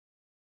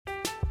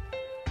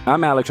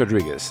I'm Alex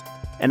Rodriguez.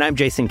 And I'm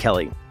Jason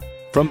Kelly.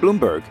 From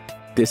Bloomberg,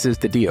 this is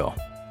The Deal.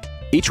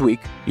 Each week,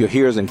 you'll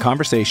hear us in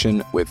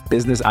conversation with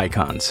business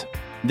icons.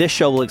 This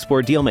show will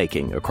explore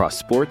deal-making across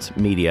sports,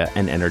 media,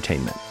 and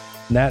entertainment.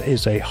 That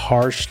is a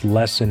harsh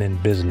lesson in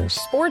business.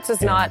 Sports is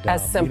not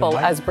as simple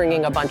as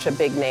bringing a bunch of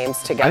big names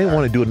together. I didn't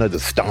want to do another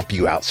stomp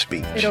you out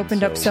speech. It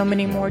opened up so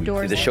many more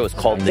doors. The show is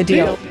called The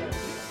Deal.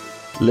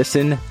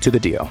 Listen to The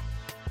Deal.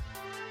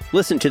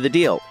 Listen to The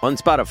Deal on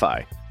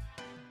Spotify.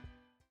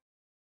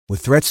 With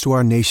threats to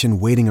our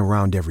nation waiting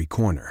around every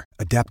corner,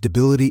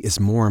 adaptability is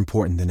more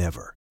important than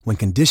ever. When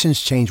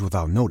conditions change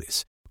without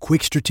notice,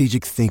 quick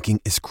strategic thinking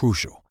is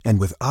crucial.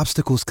 And with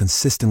obstacles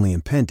consistently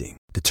impending,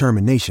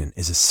 determination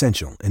is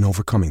essential in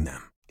overcoming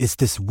them. It's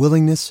this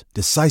willingness,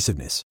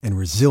 decisiveness, and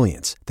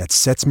resilience that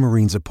sets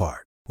Marines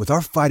apart. With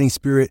our fighting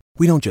spirit,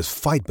 we don't just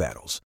fight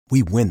battles,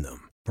 we win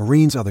them.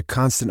 Marines are the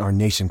constant our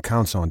nation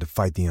counts on to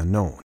fight the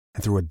unknown.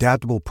 And through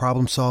adaptable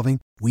problem solving,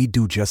 we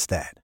do just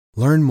that.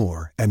 Learn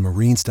more at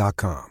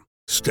marines.com.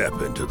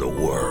 Step into the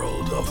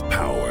world of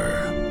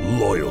power,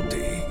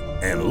 loyalty,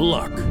 and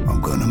luck. I'm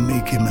gonna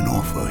make him an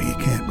offer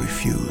he can't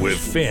refuse. With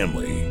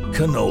family,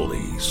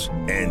 cannolis,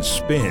 and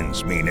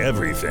spins mean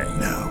everything.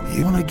 Now,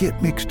 you wanna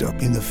get mixed up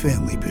in the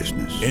family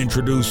business.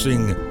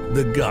 Introducing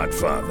The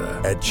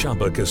Godfather at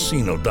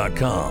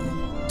ChumbaCasino.com.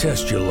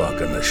 Test your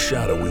luck in the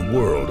shadowy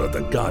world of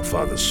The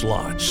Godfather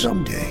slot.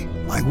 Someday,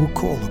 I will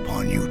call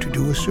upon you to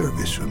do a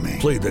service for me.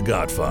 Play The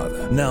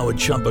Godfather, now at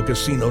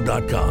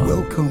ChumbaCasino.com.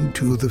 Welcome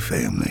to the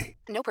family.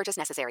 No purchase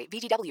necessary.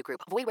 VGW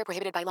Group. Void where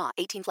prohibited by law.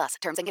 18 plus.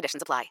 Terms and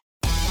conditions apply.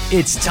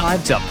 It's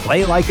time to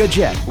Play Like a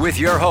Jet with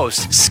your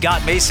host,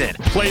 Scott Mason.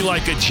 Play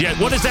like a Jet.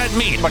 What does that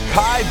mean?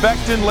 Mekhi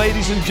Becton,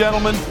 ladies and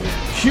gentlemen.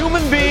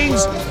 Human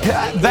beings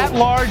that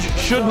large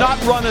should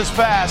not run as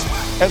fast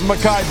as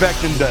Mekhi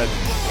Becton did.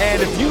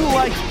 And if you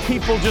like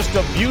people just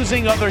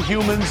abusing other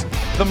humans,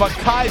 the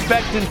Mekhi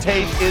Becton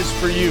tape is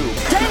for you.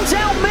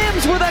 Denzel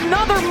Mims with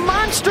another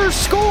monster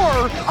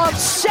score of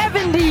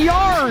 70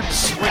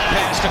 yards. Quick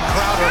pass to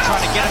Crowder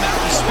trying to get him out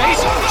of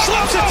space.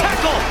 Slips a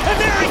tackle, and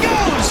there he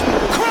goes.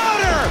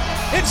 Crowder!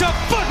 It's a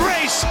foot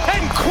race,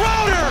 and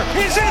Crowder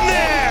is in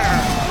there.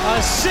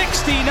 A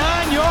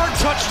 69-yard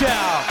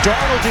touchdown.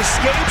 Darnold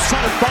escapes,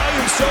 trying to buy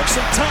himself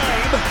some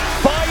time.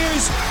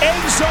 Fires,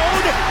 end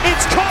zone,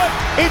 it's caught.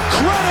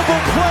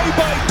 Incredible play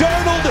by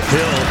Darnold.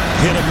 Hill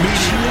hit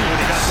immediately when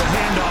he got the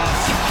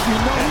handoff. You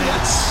know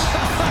that's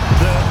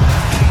the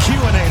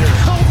Q-inator.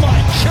 Oh my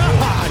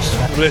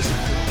gosh. Listen,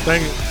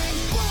 thank you.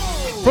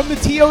 From the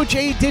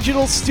TOJ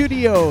Digital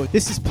Studio,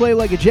 this is Play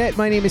Like a Jet.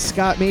 My name is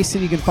Scott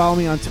Mason. You can follow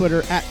me on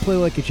Twitter at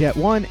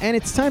PlayLikeAJet1. And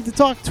it's time to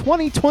talk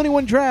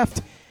 2021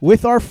 draft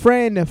with our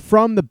friend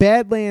from the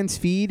Badlands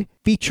feed,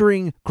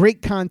 featuring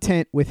great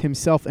content with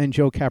himself and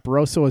Joe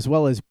Caporoso, as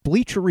well as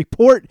Bleacher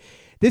Report.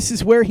 This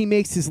is where he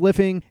makes his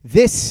living.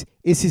 This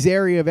is his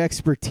area of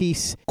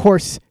expertise. Of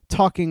course,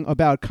 talking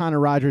about Connor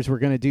Rogers, we're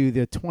going to do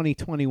the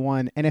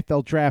 2021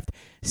 NFL Draft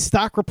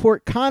Stock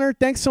Report. Connor,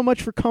 thanks so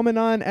much for coming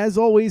on. As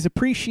always,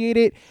 appreciate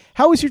it.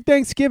 How was your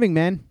Thanksgiving,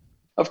 man?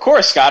 Of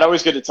course, Scott.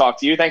 Always good to talk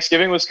to you.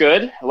 Thanksgiving was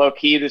good. Low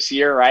key this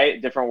year,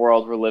 right? Different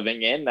world we're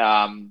living in.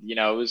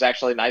 It was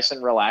actually nice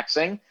and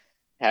relaxing.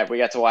 We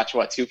got to watch,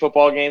 2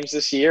 football games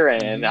this year,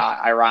 and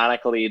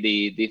ironically,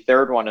 the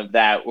third one of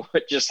that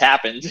just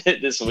happened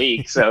this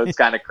week, so it's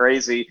kind of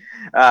crazy.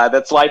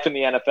 That's life in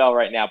the NFL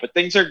right now, but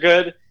things are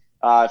good.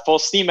 Full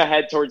steam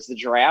ahead towards the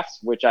draft,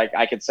 which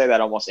I could say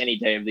that almost any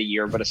day of the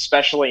year, but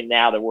especially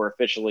now that we're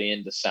officially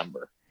in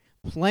December.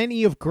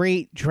 Plenty of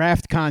great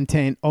draft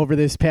content over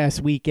this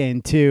past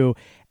weekend, too,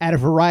 at a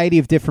variety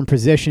of different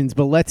positions.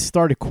 But let's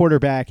start at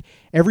quarterback.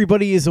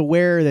 Everybody is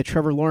aware that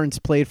Trevor Lawrence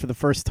played for the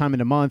first time in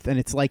a month, and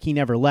it's like he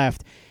never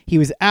left. He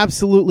was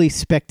absolutely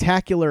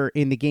spectacular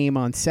in the game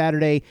on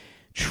Saturday.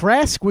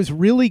 Trask was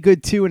really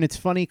good, too, and it's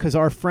funny because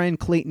our friend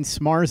Clayton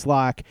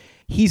Smarslock,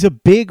 he's a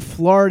big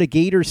Florida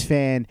Gators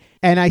fan,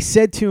 and I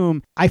said to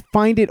him, I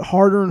find it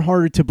harder and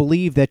harder to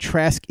believe that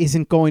Trask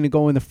isn't going to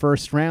go in the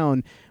first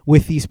round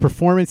with these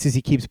performances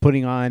he keeps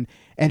putting on.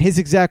 And his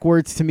exact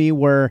words to me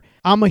were,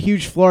 I'm a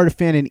huge Florida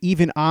fan, and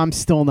even I'm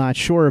still not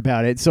sure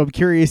about it. So I'm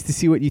curious to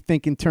see what you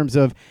think in terms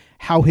of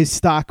how his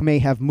stock may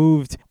have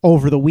moved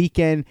over the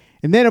weekend.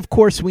 And then, of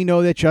course, we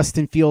know that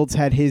Justin Fields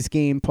had his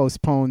game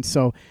postponed,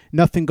 so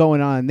nothing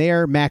going on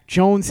there. Mac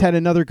Jones had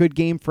another good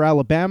game for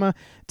Alabama.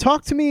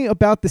 Talk to me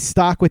about the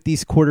stock with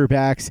these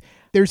quarterbacks.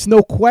 There's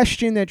no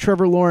question that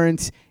Trevor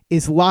Lawrence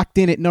is locked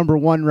in at number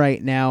 1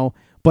 right now,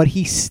 but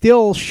he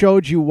still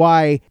showed you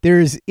why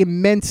there's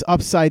immense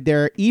upside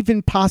there,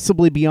 even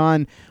possibly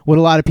beyond what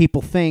a lot of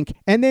people think.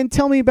 And then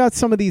tell me about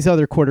some of these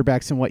other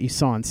quarterbacks and what you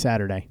saw on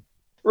Saturday.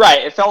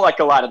 Right. It felt like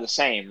a lot of the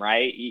same,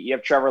 right? You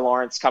have Trevor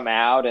Lawrence come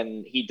out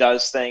and he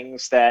does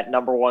things that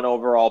number 1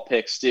 overall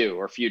picks do,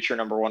 or future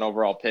number 1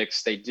 overall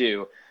picks, they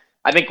do.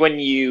 I think when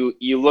you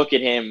look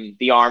at him,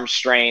 the arm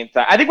strength,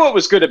 I think what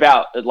was good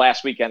about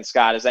last weekend,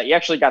 Scott, is that you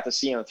actually got to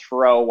see him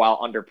throw while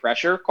under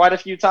pressure quite a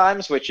few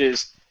times, which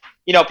is,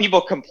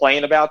 people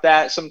complain about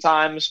that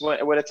sometimes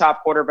with a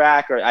top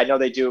quarterback, or I know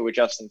they do it with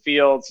Justin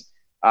Fields.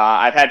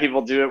 I've had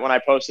people do it when I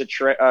post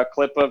a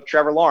clip of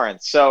Trevor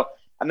Lawrence. So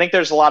I think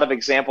there's a lot of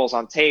examples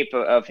on tape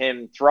of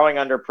him throwing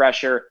under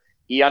pressure.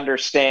 He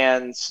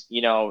understands,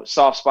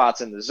 soft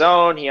spots in the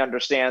zone. He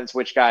understands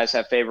which guys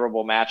have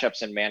favorable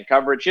matchups in man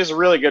coverage. He has a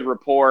really good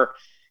rapport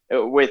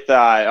with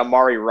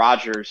Amari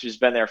Rodgers, who's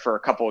been there for a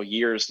couple of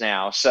years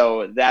now.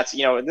 So that's,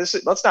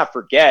 let's not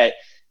forget,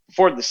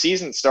 before the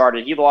season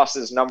started, he lost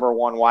his number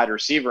one wide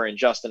receiver in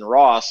Justin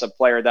Ross, a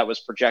player that was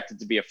projected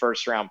to be a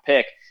first-round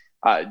pick,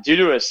 due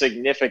to a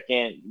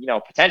significant,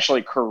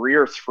 potentially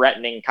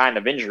career-threatening kind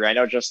of injury. I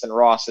know Justin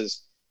Ross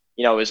is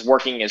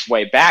working his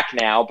way back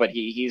now, but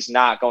he's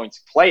not going to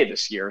play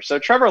this year. So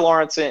Trevor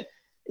Lawrence, in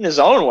his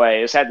own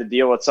way, has had to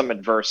deal with some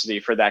adversity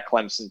for that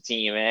Clemson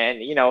team.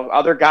 And,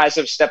 other guys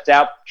have stepped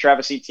out.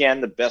 Travis Etienne,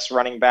 the best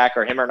running back,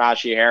 or him or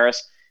Najee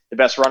Harris, the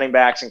best running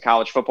backs in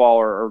college football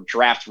or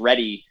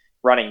draft-ready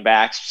running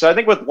backs. So I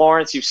think with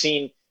Lawrence, you've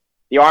seen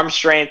the arm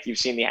strength, you've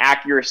seen the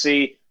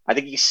accuracy. I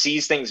think he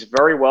sees things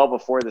very well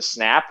before the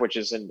snap, which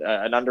is an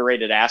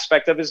underrated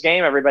aspect of his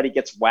game. Everybody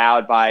gets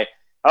wowed by,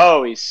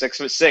 he's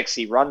 6'6",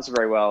 he runs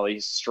very well,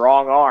 he's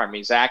strong arm,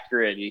 he's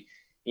accurate,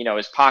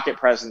 his pocket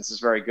presence is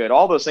very good.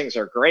 All those things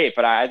are great,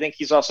 but I think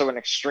he's also an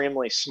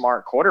extremely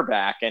smart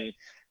quarterback, and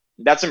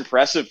that's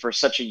impressive for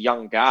such a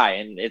young guy.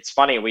 And it's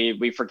funny,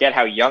 we forget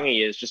how young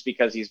he is just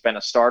because he's been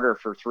a starter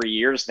for 3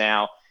 years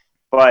now.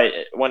 But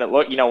when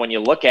you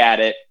look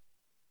at it,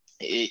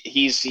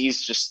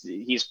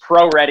 he's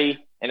pro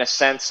ready in a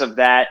sense of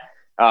that.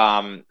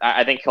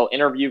 I think he'll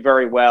interview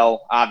very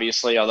well,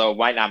 obviously, although it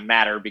might not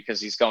matter because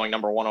he's going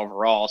number one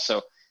overall.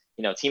 So,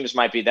 teams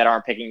that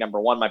aren't picking number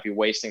one might be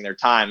wasting their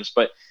times.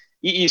 But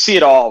you see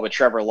it all with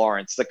Trevor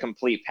Lawrence, the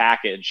complete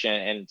package.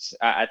 And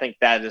I think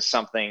that is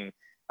something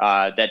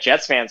that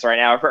Jets fans right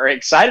now are very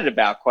excited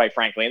about, quite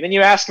frankly. And then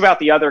you ask about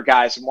the other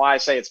guys and why I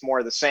say it's more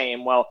of the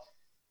same. Well,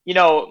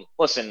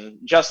 listen,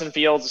 Justin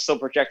Fields is still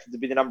projected to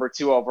be the number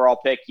 2 overall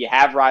pick. You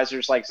have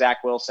risers like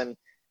Zach Wilson.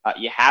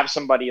 You have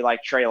somebody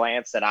like Trey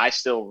Lance that I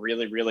still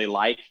really, really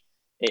like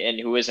and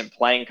who isn't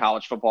playing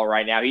college football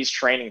right now. He's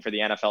training for the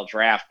NFL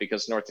draft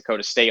because North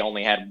Dakota State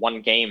only had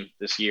one game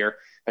this year,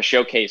 a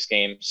showcase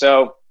game.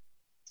 So,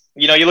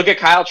 you look at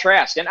Kyle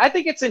Trask, and I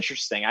think it's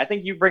interesting. I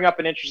think you bring up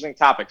an interesting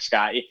topic,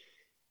 Scott.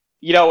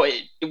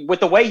 With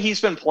the way he's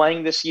been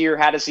playing this year,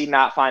 how does he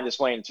not find his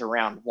way into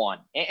round one?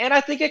 And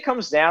I think it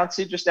comes down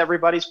to just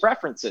everybody's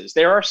preferences.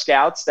 There are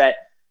scouts that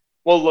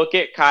will look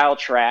at Kyle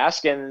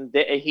Trask and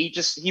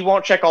he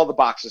won't check all the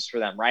boxes for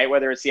them, right?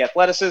 Whether it's the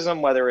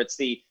athleticism, whether it's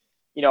the,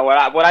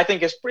 what I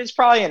think is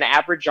probably an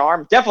average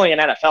arm, definitely an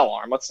NFL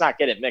arm. Let's not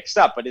get it mixed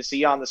up. But is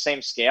he on the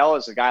same scale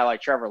as a guy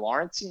like Trevor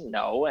Lawrence?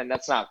 No, and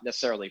that's not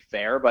necessarily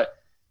fair, but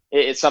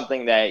it's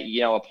something that,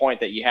 a point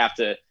that you have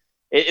to,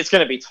 it's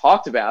going to be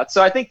talked about.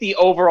 So I think the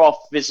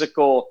overall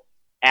physical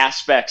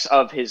aspects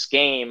of his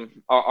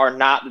game are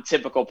not the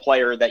typical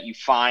player that you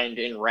find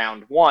in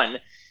round one.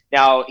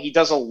 Now, he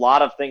does a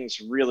lot of things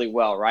really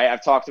well, right?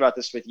 I've talked about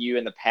this with you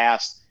in the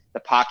past. The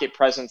pocket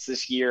presence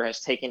this year has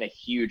taken a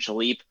huge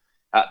leap.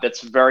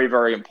 That's very,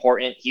 very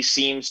important. He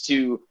seems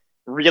to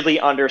really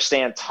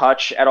understand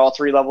touch at all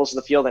 3 levels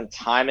of the field and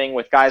timing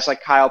with guys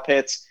like Kyle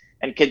Pitts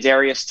and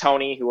Kadarius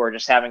Toney, who are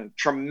just having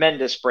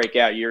tremendous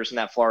breakout years in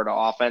that Florida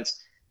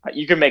offense.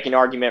 You can make an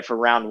argument for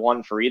round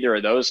one for either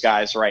of those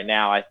guys right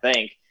now, I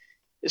think.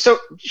 So,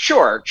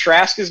 sure,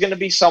 Trask is going to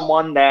be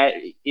someone that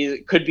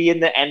could be in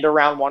the end of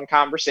round one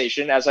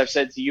conversation. As I've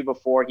said to you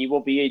before, he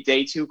will be a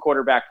day 2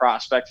 quarterback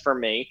prospect for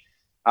me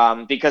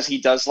because he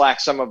does lack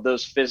some of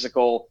those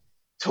physical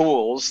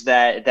tools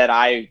that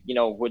I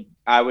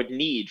would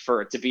need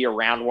for it to be a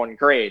round one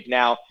grade.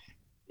 Now,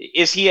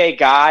 is he a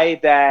guy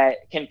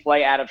that can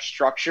play out of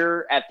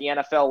structure at the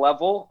NFL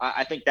level?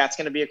 I think that's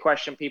going to be a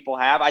question people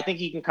have. I think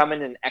he can come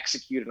in and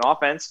execute an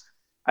offense.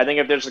 I think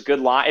if there's a good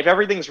line, if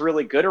everything's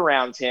really good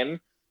around him,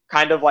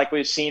 kind of like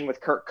we've seen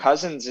with Kirk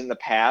Cousins in the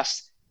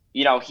past,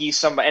 he's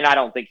somebody, and I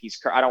don't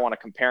want to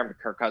compare him to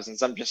Kirk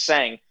Cousins. I'm just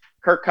saying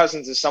Kirk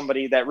Cousins is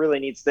somebody that really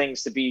needs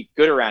things to be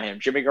good around him.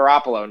 Jimmy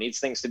Garoppolo needs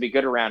things to be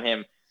good around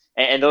him.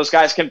 And those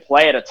guys can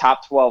play at a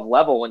top 12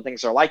 level when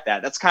things are like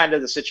that. That's kind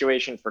of the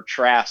situation for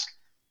Trask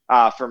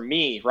for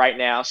me right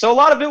now. So a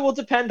lot of it will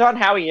depend on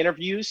how he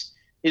interviews,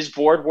 his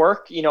board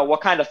work,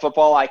 what kind of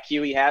football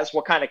IQ he has,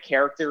 what kind of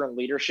character and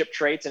leadership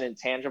traits and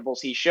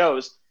intangibles he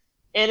shows.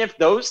 And if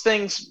those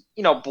things,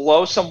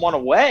 blow someone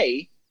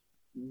away,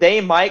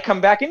 they might come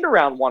back into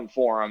round one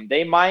for him.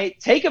 They might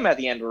take him at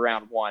the end of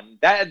round one.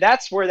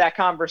 That's where that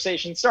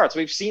conversation starts.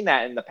 We've seen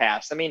that in the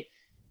past. I mean,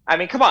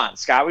 come on,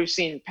 Scott. We've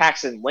seen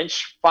Paxton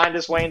Lynch find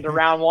his way into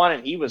round one,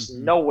 and he was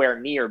nowhere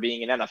near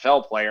being an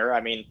NFL player.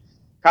 I mean,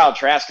 Kyle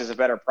Trask is a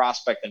better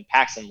prospect than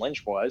Paxton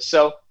Lynch was.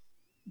 So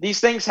these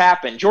things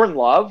happen. Jordan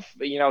Love,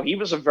 he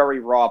was a very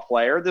raw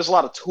player. There's a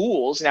lot of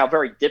tools. Now,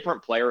 very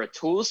different player, a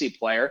toolsy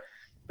player,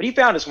 but he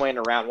found his way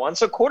into round one.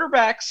 So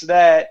quarterbacks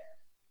that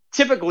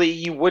typically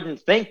you wouldn't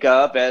think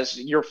of as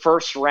your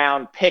first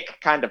round pick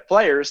kind of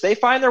players, they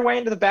find their way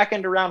into the back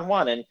end of round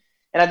one. And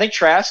I think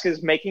Trask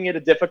is making it a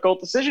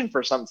difficult decision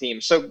for some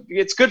teams. So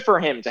it's good for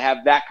him to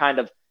have that kind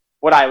of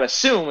what I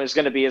assume is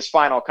going to be his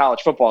final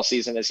college football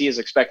season, as he is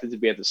expected to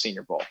be at the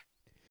Senior Bowl.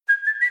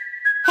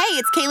 Hey,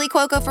 it's Kaylee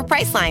Cuoco for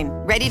Priceline.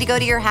 Ready to go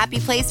to your happy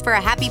place for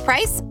a happy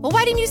price? Well,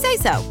 why didn't you say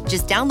so?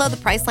 Just download the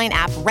Priceline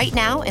app right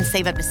now and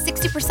save up to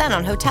 60%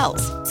 on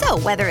hotels. So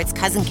whether it's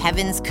Cousin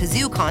Kevin's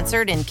Kazoo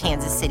Concert in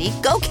Kansas City,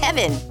 go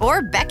Kevin,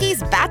 or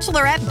Becky's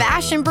Bachelorette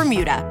Bash in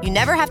Bermuda, you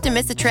never have to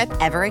miss a trip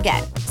ever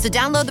again. So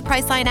download the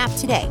Priceline app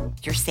today.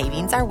 Your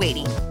savings are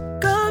waiting.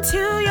 Go to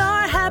your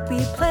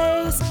happy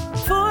place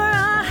for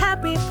a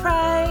happy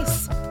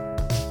price.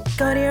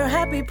 Go to your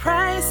happy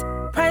price,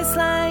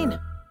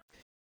 Priceline.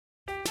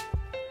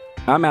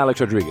 I'm Alex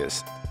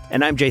Rodriguez.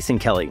 And I'm Jason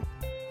Kelly.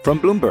 From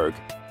Bloomberg,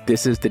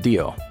 this is The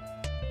Deal.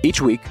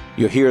 Each week,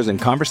 you'll hear us in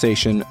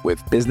conversation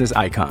with business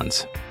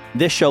icons.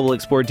 This show will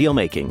explore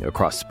deal-making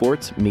across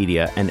sports,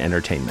 media, and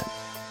entertainment.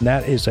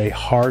 That is a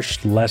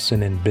harsh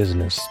lesson in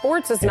business.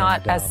 Sports is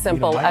not as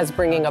simple as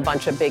bringing a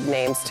bunch of big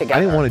names together. I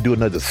didn't want to do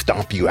another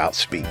stomp you out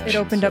speech. It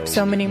opened up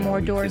so many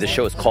more doors. The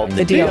show is called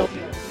The Deal.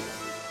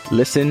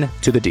 Listen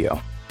to The Deal.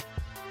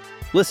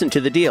 Listen to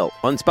The Deal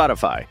on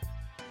Spotify.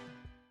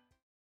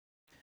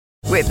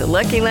 With the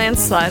Lucky Land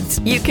Slots,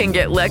 you can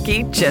get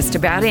lucky just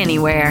about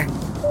anywhere.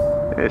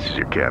 This is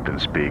your captain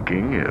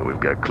speaking. We've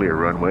got clear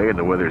runway and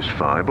the weather's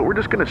fine, but we're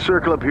just going to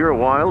circle up here a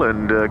while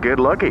and get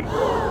lucky.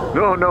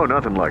 No,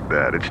 nothing like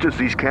that. It's just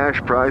these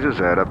cash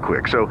prizes add up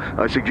quick. So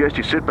I suggest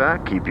you sit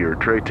back, keep your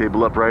tray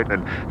table upright,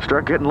 and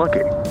start getting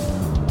lucky.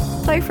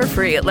 Play for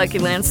free at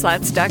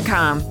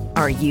LuckyLandSlots.com.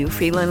 Are you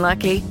feeling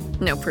lucky?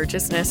 No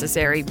purchase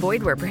necessary.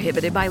 Void where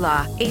prohibited by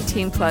law.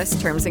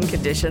 18+ terms and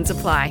conditions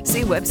apply.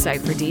 See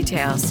website for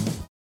details.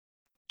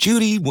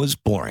 Judy was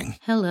boring.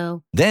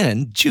 Hello.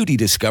 Then Judy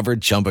discovered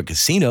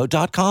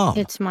ChumbaCasino.com.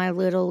 It's my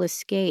little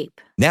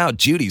escape. Now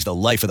Judy's the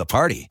life of the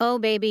party. Oh,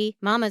 baby,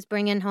 mama's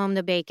bringing home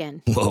the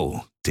bacon.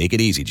 Whoa, take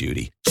it easy,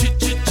 Judy.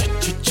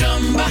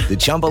 The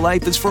Chumba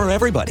life is for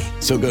everybody.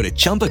 So go to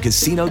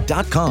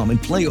ChumbaCasino.com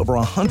and play over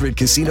 100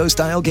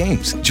 casino-style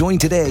games. Join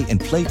today and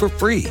play for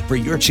free for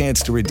your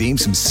chance to redeem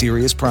some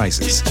serious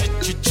prizes.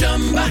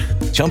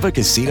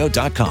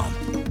 ChumbaCasino.com.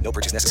 No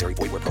purchase necessary.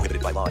 Void where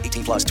prohibited by law.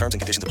 18+ terms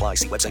and conditions apply.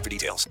 See website for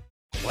details.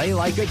 Play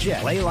like a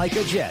Jet. Play like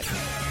a Jet.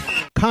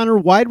 Connor,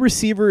 wide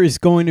receiver is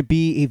going to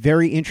be a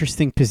very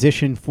interesting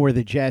position for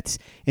the Jets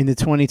in the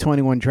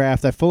 2021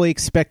 draft. I fully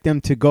expect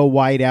them to go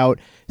wide out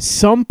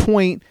some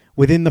point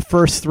within the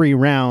first 3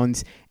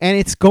 rounds. And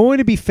it's going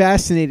to be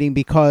fascinating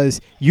because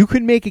you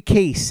could make a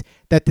case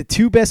that the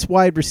 2 best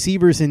wide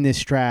receivers in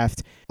this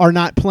draft are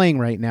not playing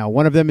right now.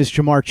 One of them is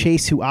Jamar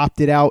Chase, who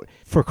opted out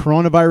for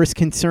coronavirus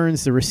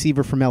concerns, the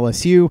receiver from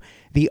LSU.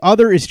 The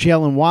other is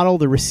Jalen Waddle,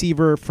 the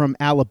receiver from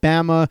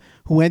Alabama,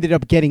 who ended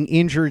up getting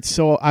injured.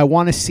 So I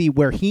want to see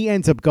where he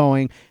ends up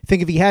going. I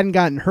think if he hadn't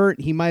gotten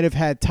hurt, he might have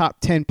had top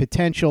 10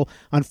 potential.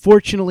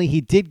 Unfortunately,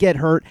 he did get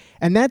hurt.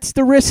 And that's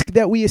the risk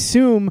that we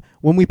assume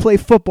when we play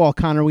football,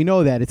 Connor. We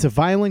know that. It's a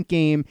violent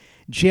game.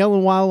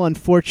 Jalen Waddle,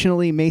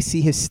 unfortunately, may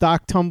see his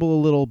stock tumble a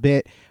little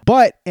bit,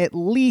 but at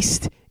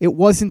least it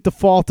wasn't the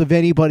fault of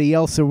anybody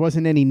else. There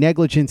wasn't any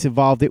negligence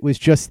involved. It was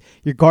just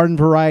your garden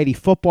variety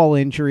football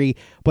injury.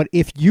 But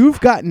if you've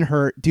gotten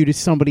hurt due to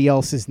somebody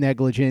else's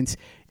negligence,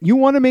 you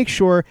want to make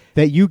sure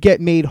that you get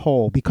made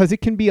whole because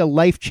it can be a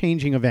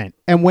life-changing event.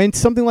 And when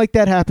something like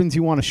that happens,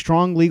 you want a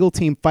strong legal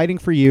team fighting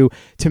for you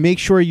to make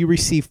sure you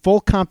receive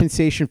full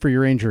compensation for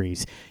your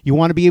injuries. You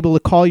want to be able to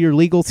call your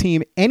legal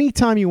team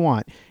anytime you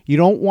want. You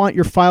don't want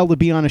your file to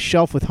be on a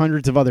shelf with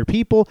hundreds of other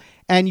people,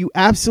 and you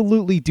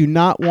absolutely do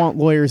not want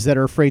lawyers that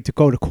are afraid to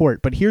go to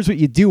court. But here's what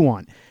you do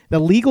want. The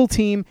legal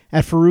team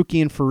at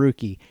Faruqi &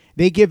 Faruqi.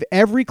 They give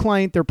every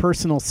client their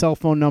personal cell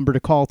phone number to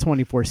call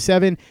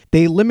 24/7.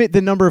 They limit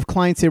the number of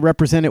clients they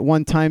represent at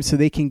one time so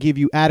they can give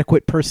you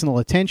adequate personal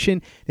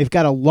attention. They've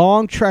got a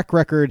long track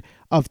record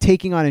of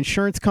taking on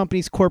insurance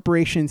companies,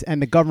 corporations,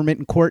 and the government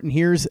in court. And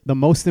here's the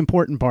most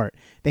important part.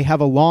 They have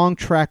a long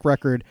track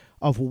record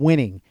of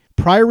winning.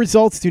 Prior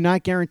results do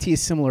not guarantee a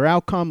similar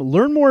outcome.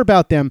 Learn more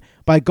about them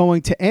by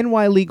going to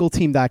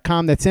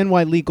nylegalteam.com. That's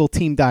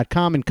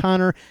nylegalteam.com. And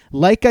Connor,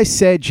 like I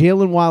said,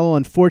 Jalen Waddle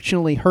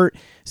unfortunately hurt,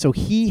 so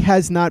he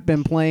has not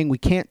been playing. We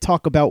can't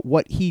talk about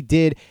what he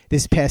did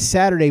this past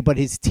Saturday, but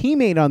his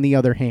teammate, on the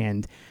other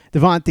hand,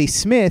 Devontae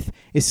Smith,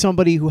 is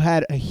somebody who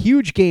had a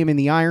huge game in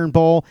the Iron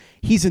Bowl.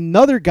 He's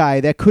another guy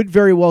that could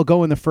very well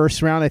go in the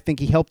first round. I think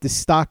he helped his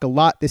stock a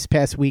lot this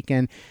past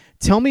weekend.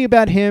 Tell me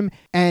about him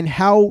and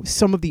how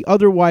some of the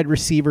other wide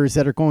receivers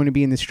that are going to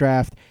be in this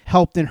draft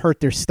helped and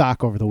hurt their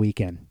stock over the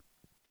weekend.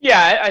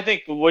 Yeah, I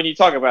think when you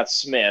talk about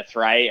Smith,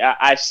 right,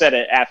 I said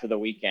it after the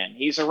weekend.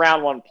 He's a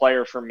round one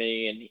player for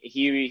me, and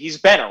he's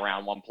been a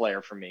round one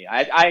player for me.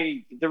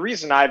 The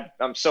reason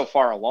I'm so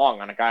far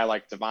along on a guy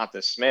like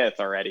Devonta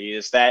Smith already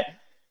is that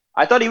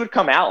I thought he would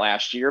come out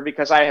last year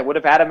because I would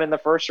have had him in the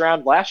first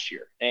round last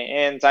year.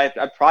 And I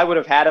probably would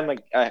have had him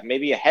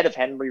maybe ahead of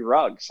Henry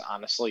Ruggs,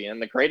 honestly, in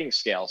the grading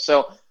scale.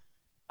 So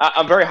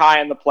I'm very high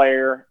on the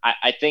player.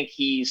 I think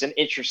he's an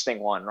interesting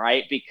one,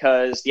 right?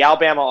 Because the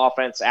Alabama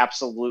offense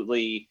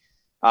absolutely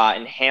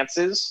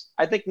enhances,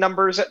 I think,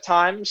 numbers at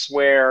times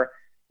where,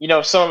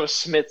 some of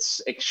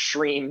Smith's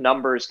extreme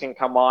numbers can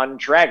come on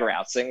drag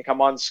routes. They can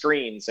come on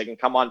screens. They can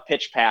come on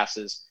pitch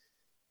passes.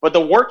 But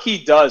the work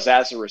he does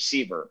as a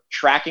receiver,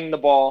 tracking the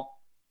ball,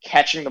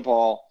 catching the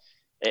ball,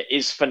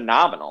 is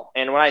phenomenal.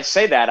 And when I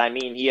say that, I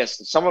mean he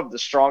has some of the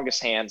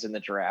strongest hands in the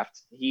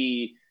draft.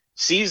 He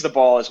sees the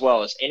ball as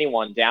well as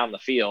anyone down the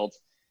field.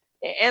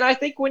 And I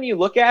think when you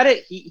look at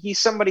it, he's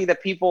somebody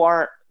that people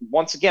aren't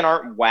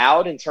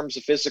wowed in terms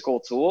of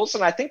physical tools.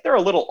 And I think they're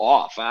a little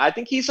off. I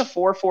think he's a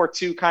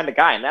 4.42 kind of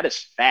guy, and that is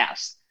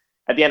fast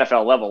at the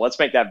NFL level. Let's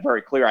make that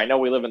very clear. I know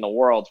we live in the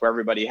world where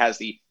everybody has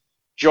the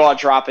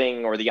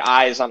jaw-dropping or the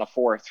eyes on a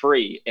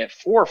 4.3. At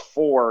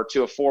 4.4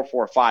 to a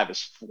 4.45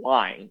 is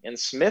flying. And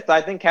Smith,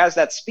 I think, has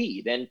that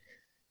speed. And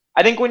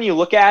I think when you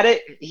look at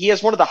it, he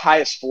has one of the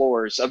highest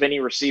floors of any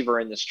receiver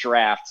in this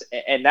draft.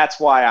 And that's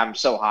why I'm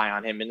so high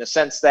on him, in the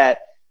sense that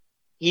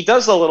he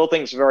does the little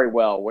things very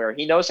well, where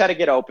he knows how to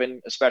get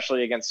open,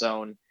 especially against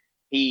zone.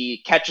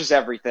 He catches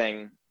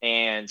everything.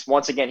 And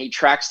once again, he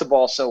tracks the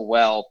ball so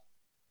well.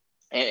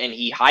 And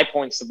he high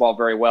points the ball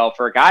very well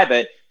for a guy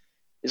that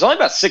is only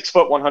about 6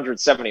 foot,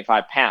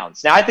 175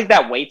 pounds. Now, I think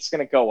that weight's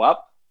going to go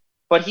up,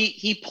 but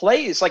he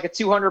plays like a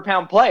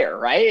 200-pound player,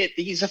 right?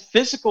 He's a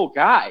physical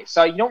guy,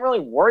 so you don't really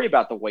worry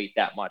about the weight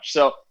that much.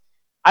 So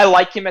I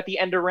like him at the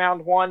end of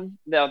round one.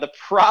 Now, the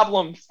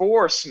problem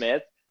for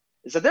Smith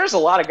is that there's a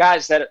lot of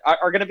guys that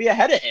are going to be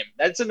ahead of him.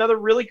 That's another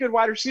really good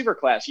wide receiver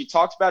class. You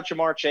talked about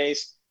Jamar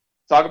Chase,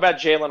 talk about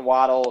Jalen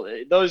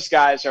Waddle. Those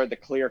guys are the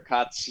clear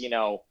cuts,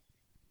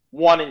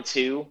 1 and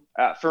 2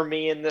 for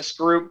me in this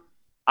group.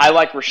 I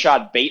like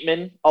Rashad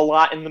Bateman a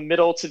lot in the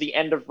middle to the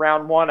end of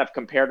round one. I've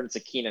compared him to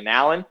Keenan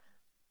Allen.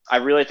 I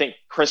really think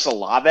Chris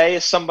Olave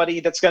is somebody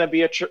that's going to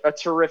be a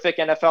terrific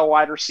NFL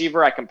wide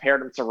receiver. I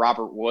compared him to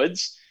Robert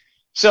Woods.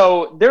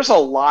 So there's a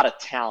lot of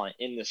talent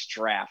in this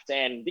draft.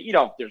 And,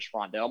 there's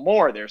Rondale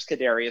Moore, there's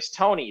Kadarius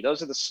Toney.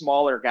 Those are the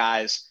smaller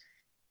guys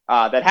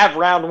that have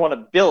round one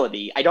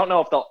ability. I don't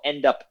know if they'll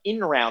end up in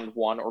round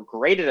one or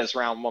graded as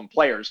round one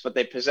players, but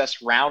they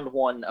possess round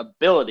one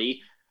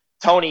ability.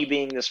 Toney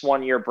being this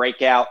one-year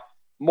breakout,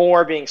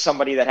 Moore being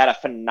somebody that had a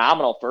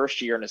phenomenal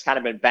first year and has kind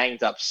of been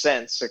banged up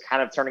since, so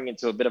kind of turning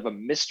into a bit of a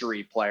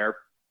mystery player.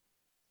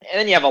 And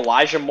then you have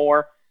Elijah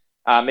Moore,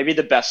 maybe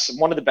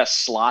one of the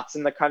best slots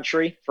in the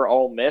country for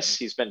Ole Miss.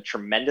 He's been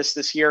tremendous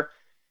this year.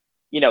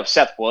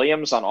 Seth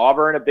Williams on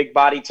Auburn, a big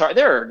body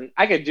target.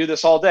 I could do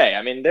this all day.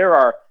 I mean, there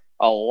are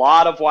a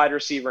lot of wide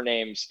receiver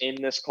names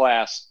in this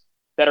class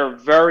that are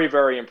very,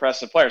 very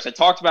impressive players. I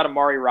talked about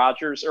Amari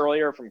Rodgers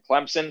earlier from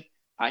Clemson.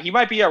 He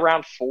might be a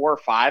round 4 or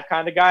 5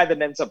 kind of guy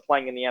that ends up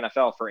playing in the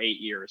NFL for 8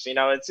 years.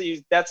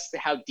 That's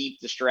how deep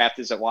this draft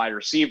is at wide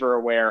receiver,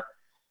 where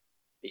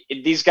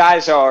these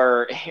guys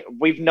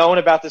we've known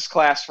about this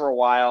class for a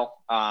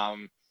while.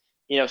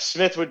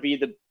 Smith would be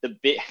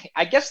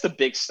the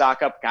big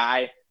stock up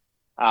guy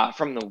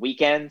from the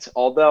weekend.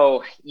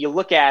 Although you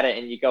look at it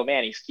and you go,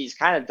 man, he's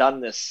kind of done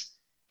this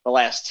the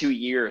last 2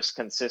 years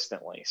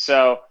consistently.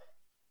 So,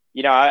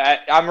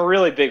 I'm a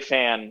really big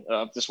fan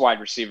of this wide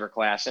receiver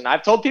class. And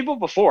I've told people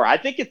before, I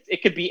think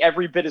it could be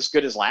every bit as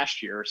good as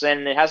last year's.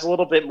 And it has a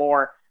little bit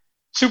more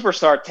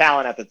superstar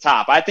talent at the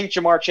top. I think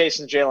Jamar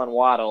Chase and Jalen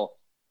Waddle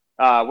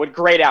would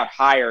grade out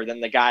higher than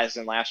the guys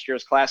in last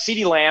year's class.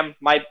 CeeDee Lamb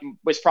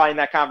was probably in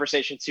that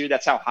conversation too.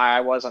 That's how high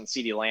I was on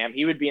CeeDee Lamb.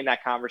 He would be in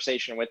that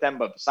conversation with them.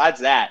 But besides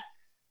that,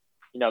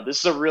 this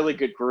is a really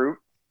good group.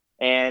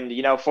 And,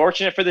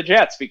 fortunate for the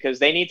Jets, because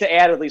they need to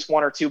add at least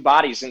 1 or 2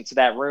 bodies into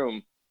that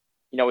room.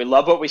 We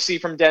love what we see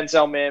from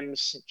Denzel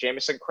Mims,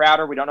 Jamison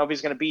Crowder. We don't know if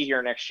he's going to be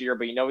here next year,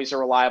 but he's a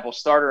reliable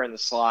starter in the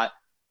slot.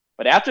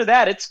 But after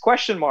that, it's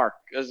question mark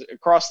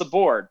across the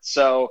board.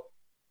 So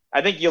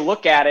I think you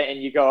look at it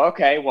and you go,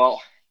 okay,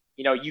 well,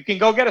 you can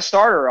go get a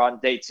starter on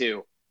day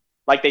 2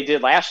 like they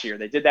did last year.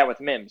 They did that with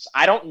Mims.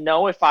 I don't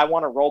know if I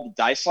want to roll the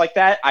dice like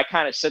that. I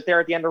kind of sit there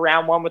at the end of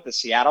round 1 with the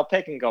Seattle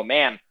pick and go,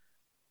 man,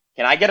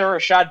 can I get a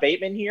Rashad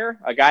Bateman here,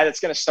 a guy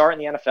that's going to start in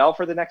the NFL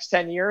for the next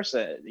 10 years?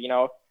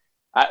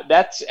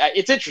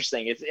 It's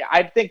interesting.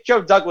 I think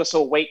Joe Douglas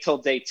will wait till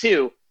day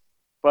 2,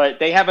 but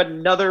they have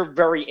another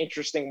very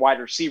interesting wide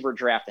receiver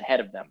draft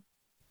ahead of them.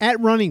 At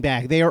running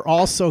back, they are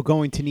also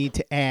going to need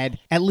to add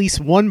at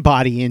least one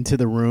body into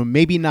the room,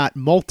 maybe not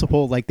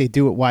multiple like they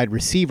do at wide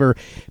receiver,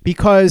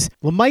 because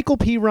La'Mical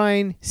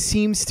Perine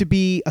seems to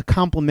be a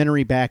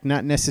complimentary back,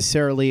 not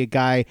necessarily a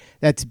guy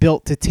that's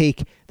built to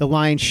take the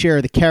lion's share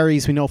of the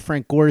carries. We know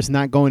Frank Gore is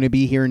not going to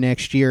be here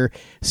next year,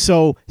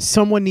 so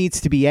someone needs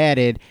to be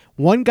added.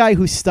 One guy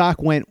whose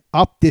stock went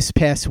up this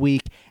past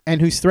week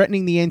and who's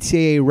threatening the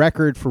NCAA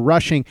record for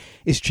rushing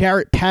is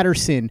Jarrett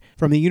Patterson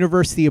from the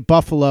University of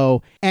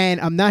Buffalo. And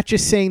I'm not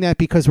just saying that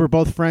because we're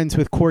both friends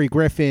with Corey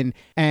Griffin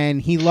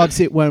and he loves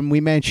it when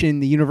we mention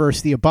the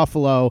University of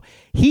Buffalo.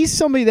 He's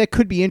somebody that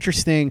could be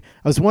interesting.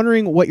 I was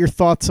wondering what your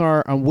thoughts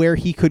are on where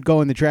he could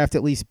go in the draft,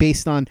 at least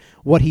based on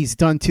what he's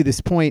done to this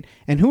point.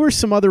 And who are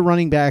some other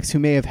running backs who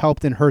may have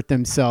helped and hurt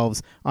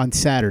themselves on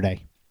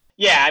Saturday?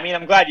 Yeah, I mean,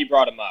 I'm glad you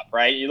brought him up,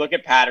 right? You look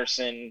at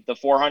Patterson, the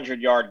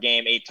 400-yard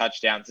game, 8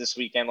 touchdowns this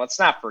weekend. Let's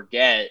not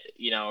forget,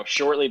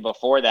 shortly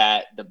before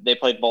that, they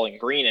played Bowling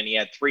Green, and he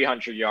had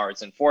 300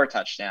 yards and 4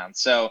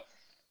 touchdowns. So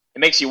it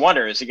makes you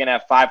wonder, is he going to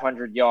have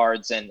 500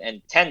 yards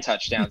and 10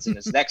 touchdowns in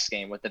his next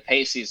game with the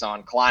pace he's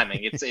on climbing?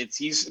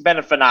 He's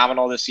been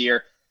phenomenal this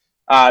year.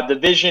 The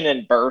vision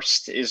and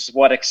burst is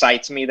what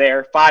excites me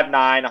there. 5'9",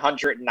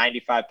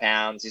 195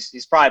 pounds.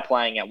 He's probably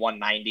playing at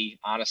 190,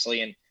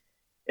 honestly, and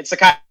it's the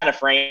kind of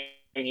frame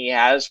he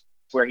has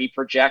where he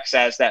projects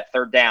as that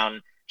third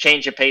down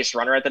change of pace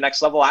runner at the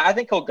next level. I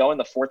think he'll go in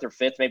the 4th or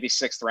 5th, maybe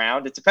 6th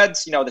round. It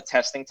depends, the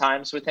testing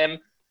times with him,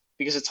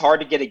 because it's hard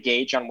to get a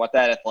gauge on what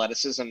that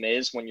athleticism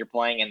is when you're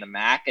playing in the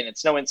MAC. And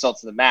it's no insult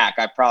to the MAC.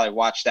 I probably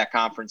watched that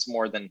conference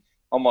more than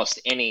almost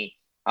any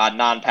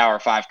non-Power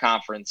 5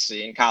 conference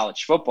in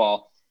college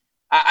football.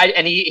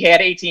 And he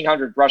had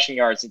 1,800 rushing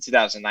yards in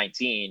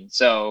 2019.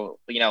 So,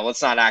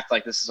 let's not act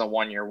like this is a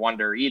one-year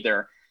wonder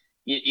either.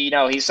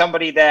 He's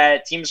somebody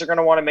that teams are going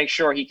to want to make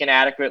sure he can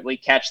adequately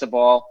catch the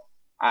ball.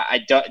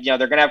 They're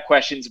going to have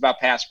questions about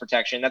pass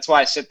protection. That's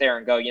why I sit there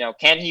and go,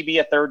 can he be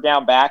a third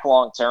down back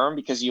long term?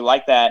 Because you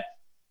like that.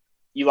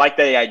 You like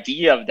the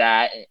idea of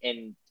that.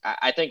 And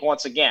I think,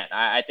 once again,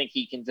 I think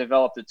he can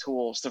develop the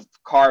tools to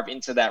carve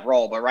into that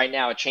role. But right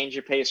now, a change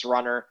of pace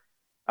runner,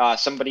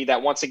 somebody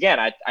that, once again,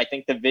 I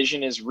think the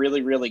vision is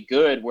really, really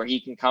good where he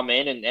can come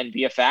in and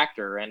be a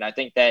factor. And I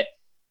think that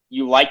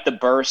you like the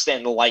burst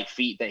and the light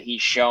feet that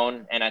he's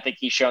shown. And I think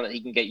he's shown that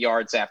he can get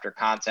yards after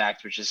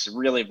contact, which is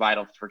really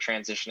vital for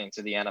transitioning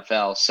to the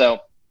NFL. So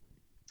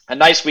a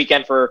nice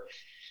weekend for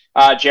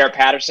Jaret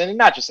Patterson, and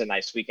not just a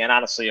nice weekend,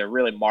 honestly, a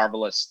really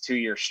marvelous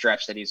 2-year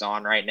stretch that he's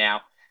on right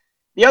now.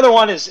 The other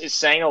one is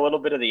saying a little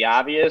bit of the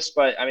obvious,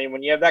 but I mean,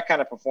 when you have that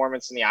kind of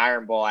performance in the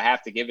Iron Bowl, I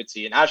have to give it to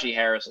you. Najee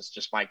Harris is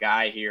just my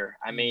guy here.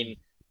 I mean,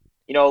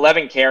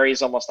 11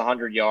 carries, almost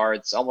 100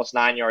 yards, almost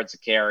 9 yards a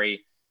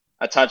carry,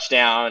 a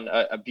touchdown,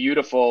 a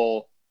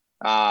beautiful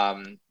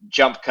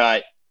jump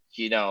cut,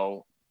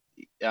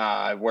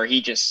 where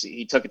he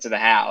took it to the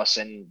house.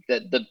 And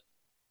the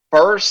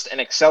burst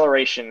and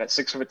acceleration at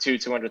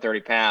 6'2",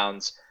 230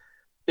 pounds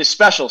is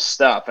special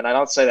stuff. And I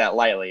don't say that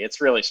lightly.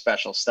 It's really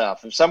special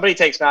stuff. If somebody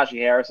takes Najee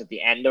Harris at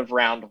the end of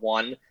round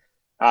 1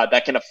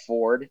 that can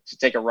afford to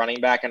take a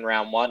running back in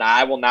round 1,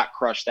 I will not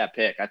crush that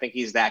pick. I think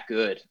he's that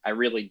good. I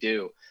really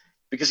do.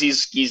 Because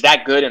he's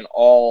that good in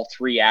all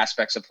 3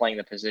 aspects of playing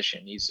the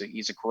position. He's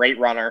a great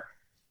runner.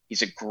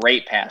 He's a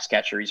great pass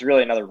catcher. He's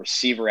really another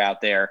receiver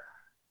out there.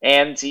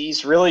 And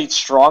he's really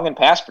strong in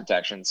pass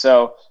protection.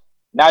 So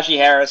Najee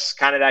Harris,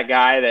 kind of that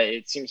guy that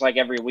it seems like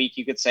every week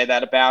you could say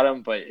that about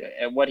him. But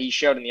what he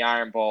showed in the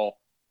Iron Bowl,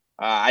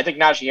 I think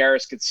Najee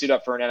Harris could suit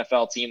up for an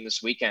NFL team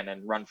this weekend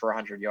and run for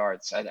 100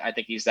 yards. I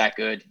think he's that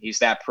good. He's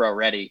that pro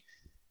ready.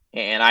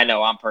 And I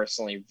know I'm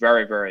personally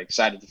very, very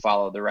excited to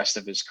follow the rest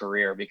of his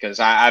career, because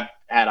I've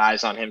had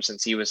eyes on him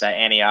since he was at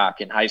Antioch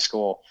in high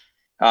school,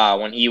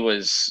 when he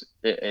was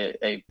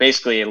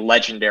basically a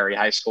legendary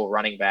high school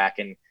running back.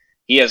 And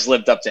he has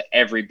lived up to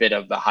every bit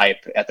of the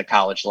hype at the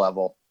college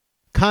level.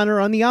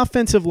 Connor, on the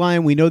offensive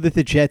line, we know that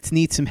the Jets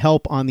need some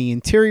help on the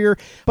interior,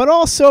 but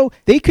also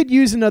they could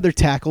use another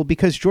tackle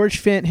because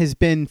George Fant has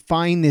been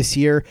fine this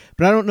year,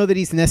 but I don't know that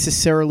he's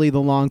necessarily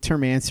the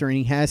long-term answer, and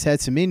he has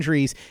had some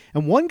injuries.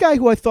 And one guy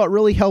who I thought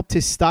really helped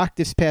his stock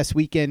this past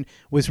weekend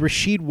was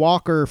Rasheed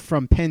Walker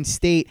from Penn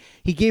State.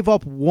 He gave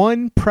up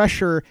 1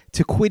 pressure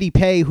to Kwity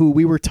Paye, who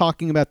we were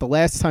talking about the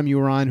last time you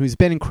were on, who's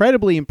been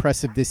incredibly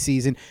impressive this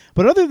season.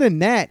 But other than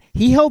that,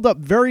 he held up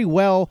very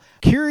well.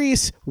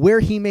 Curious where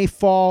he may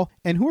fall,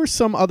 and who are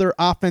some other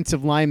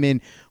offensive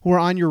linemen who are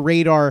on your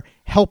radar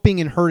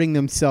helping and hurting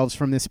themselves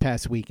from this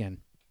past weekend?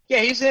 Yeah,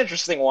 he's an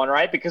interesting one,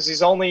 right? Because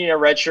he's only a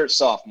redshirt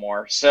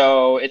sophomore.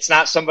 So it's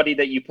not somebody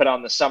that you put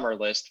on the summer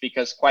list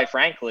because, quite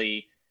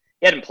frankly,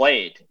 he hadn't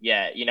played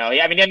yet.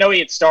 I know he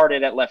had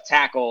started at left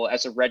tackle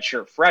as a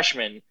redshirt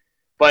freshman,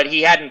 but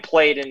he hadn't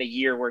played in a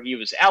year where he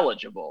was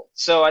eligible.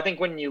 So I think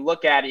when you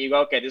look at it, you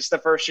go, okay, this is the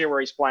first year where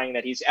he's playing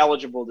that he's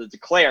eligible to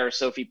declare.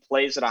 So if he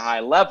plays at a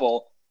high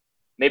level,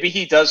 maybe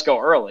he does go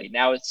early.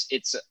 Now,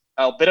 it's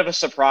a bit of a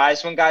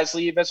surprise when guys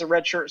leave as a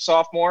redshirt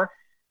sophomore,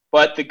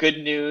 but the good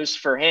news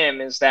for him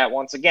is that,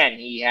 once again,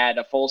 he had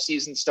a full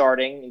season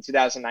starting in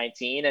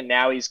 2019, and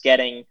now he's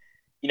getting,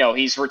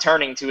 he's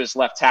returning to his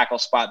left tackle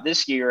spot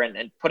this year,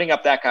 and putting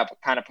up that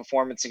kind of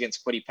performance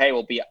against Kwity Paye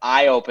will be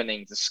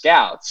eye-opening to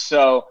scouts.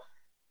 So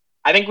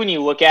I think when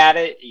you look at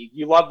it,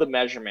 you love the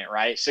measurement,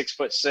 right?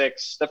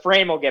 6'6". The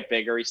frame will get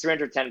bigger. He's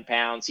 310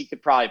 pounds. He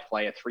could probably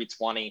play at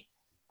 320.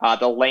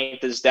 The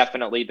length is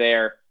definitely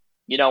there.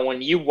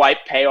 When you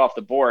wipe Paye off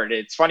the board,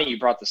 it's funny you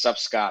brought this up,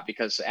 Scott,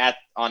 because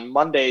on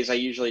Mondays I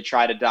usually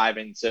try to dive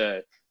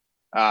into,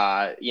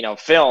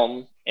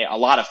 film, a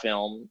lot of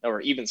film, or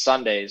even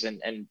Sundays.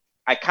 And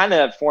I kind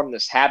of formed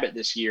this habit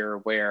this year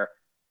where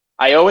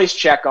I always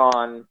check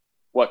on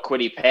what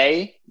Kwity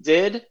Paye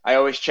did. I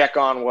always check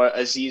on what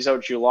Azeez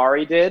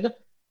Ojulari did.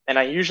 And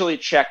I usually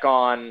check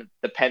on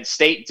the Penn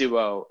State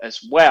duo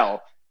as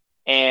well.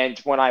 And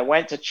when I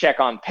went to check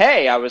on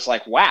pay, I was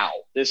like, wow,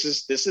 this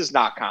is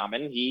not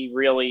common.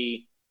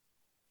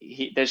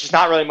 There's just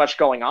not really much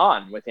going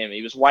on with him.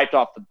 He was wiped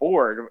off the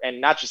board,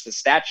 and not just the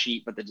stat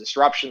sheet, but the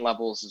disruption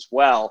levels as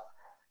well.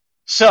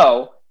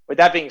 So with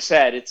that being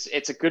said,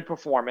 it's a good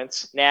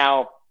performance.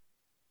 Now,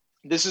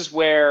 this is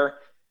where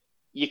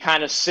you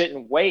kind of sit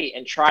and wait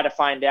and try to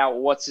find out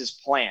what's his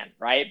plan,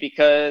 right?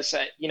 Because,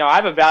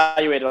 I've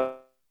evaluated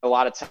a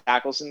lot of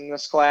tackles in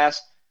this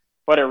class,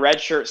 but a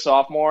redshirt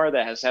sophomore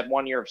that has had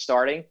 1 year of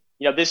starting,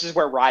 this is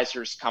where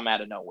risers come out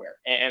of nowhere.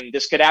 And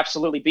this could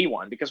absolutely be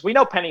one, because we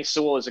know Penei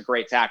Sewell is a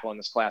great tackle in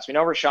this class. We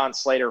know Rashawn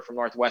Slater from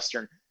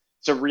Northwestern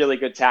is a really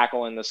good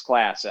tackle in this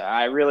class.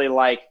 I really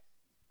like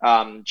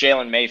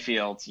Jalen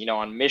Mayfield,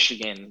 on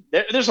Michigan.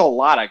 There's a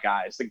lot of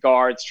guys, the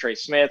guards, Trey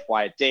Smith,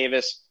 Wyatt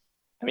Davis.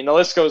 I mean, the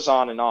list goes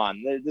on and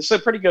on. This is a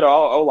pretty good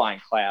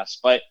O-line class,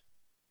 but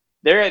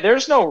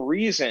there's no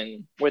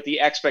reason with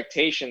the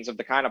expectations of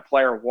the kind of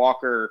player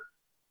Walker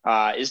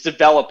is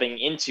developing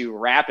into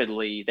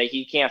rapidly that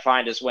he can't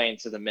find his way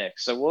into the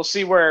mix. So we'll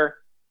see where,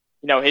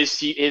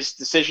 his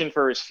decision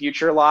for his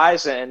future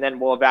lies, and then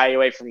we'll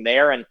evaluate from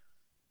there. And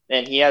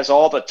he has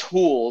all the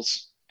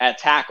tools at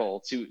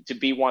tackle to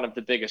be one of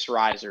the biggest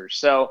risers.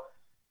 So,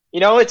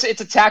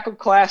 it's a tackle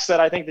class that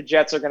I think the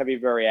Jets are going to be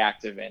very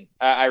active in.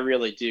 I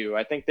really do.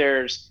 I think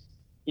there's,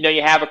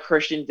 you have a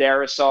Christian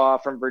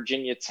Darrisaw from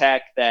Virginia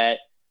Tech that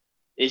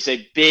is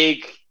a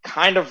big,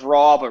 kind of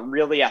raw, but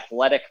really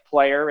athletic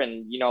player.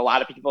 And, a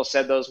lot of people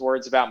said those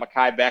words about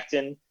Mekhi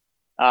Becton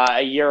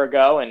a year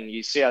ago, and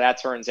you see how that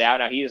turns out.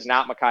 Now, he is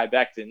not Mekhi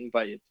Becton,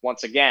 but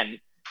once again,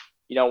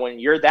 when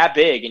you're that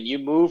big and you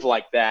move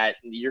like that,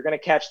 you're going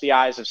to catch the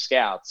eyes of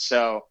scouts.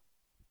 So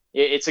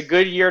it's a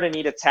good year to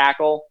need a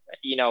tackle.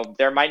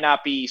 There might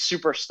not be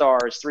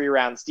superstars 3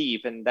 rounds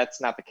deep, and that's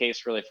not the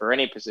case really for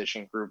any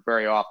position group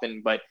very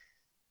often. But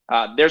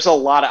there's a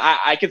lot of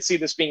I could see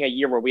this being a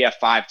year where we have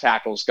 5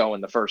 tackles go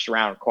in the first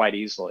round quite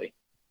easily.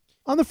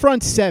 On the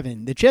front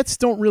 7, the Jets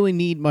don't really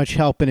need much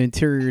help in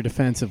interior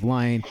defensive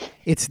line.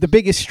 It's the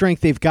biggest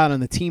strength they've got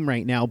on the team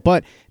right now,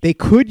 but they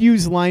could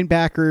use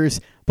linebackers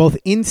both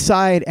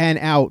inside and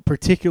out,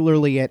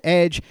 particularly at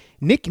edge.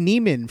 Nick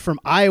Niemann from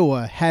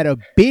Iowa had a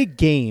big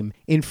game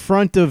in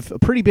front of a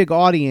pretty big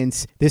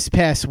audience this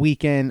past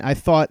weekend. I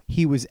thought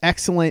he was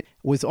excellent,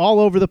 was all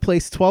over the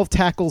place, 12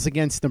 tackles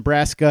against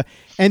Nebraska.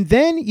 And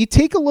then you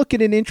take a look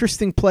at an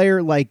interesting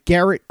player like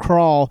Garrett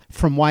Krall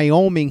from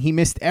Wyoming. He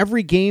missed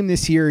every game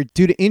this year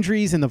due to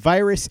injuries and the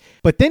virus,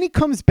 but then he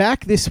comes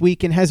back this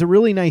week and has a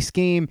really nice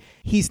game.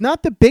 He's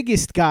not the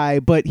biggest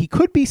guy, but he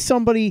could be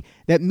somebody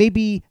that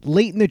maybe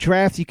late in the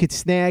draft you could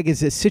snag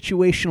as a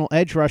situational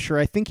edge rusher.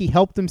 I think he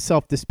helped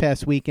himself this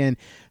past weekend.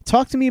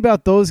 Talk to me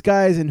about those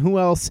guys and who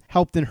else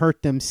helped and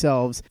hurt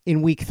themselves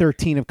in week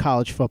 13 of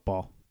college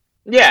football.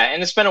 Yeah,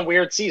 and it's been a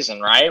weird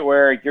season, right?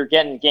 Where you're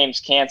getting games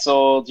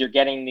canceled, you're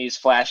getting these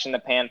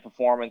flash-in-the-pan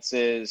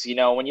performances.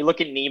 When you look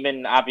at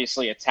Niemann,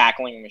 obviously a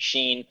tackling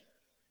machine,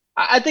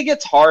 I think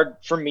it's hard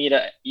for me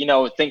to,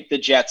 think the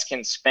Jets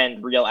can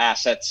spend real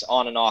assets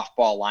on an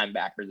off-ball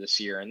linebacker this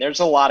year. And there's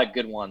a lot of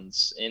good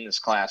ones in this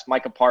class.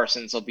 Micah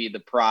Parsons will be the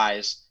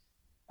prize.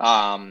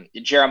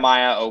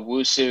 Jeremiah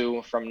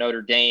Owusu from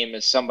Notre Dame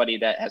is somebody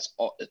that has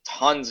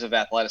tons of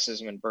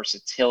athleticism and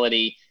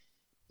versatility.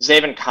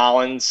 Zaven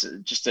Collins,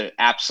 just an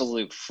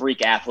absolute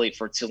freak athlete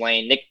for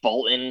Tulane. Nick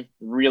Bolton,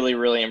 really,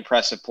 really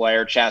impressive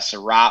player. Chaz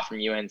Surratt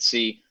from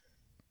UNC.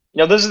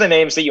 Those are the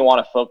names that you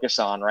want to focus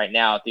on right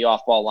now at the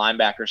off-ball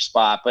linebacker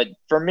spot. But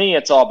for me,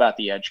 it's all about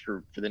the edge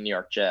group for the New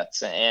York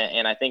Jets.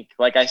 And I think,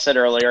 like I said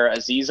earlier,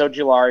 Azeez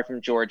Ojulari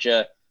from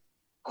Georgia,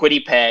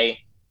 Kwity Paye,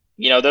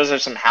 those are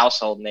some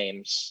household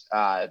names,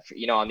 on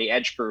the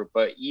edge group.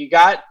 But you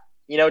got,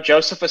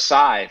 Joseph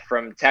Asai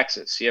from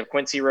Texas. You have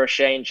Quincy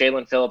Roche and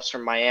Jalen Phillips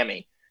from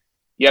Miami.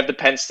 You have the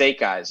Penn State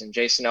guys and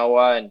Jason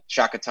Owa and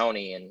Shaka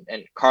Toney and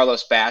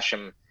Carlos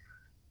Basham,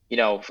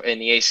 in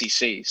the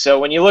ACC. So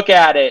when you look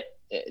at it,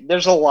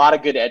 there's a lot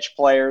of good edge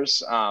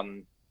players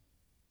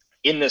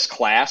in this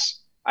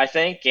class, I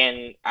think,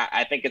 and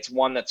I think it's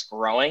one that's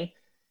growing.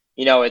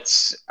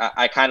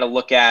 I kind of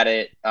look at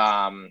it,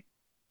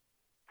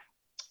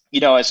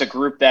 as a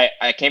group that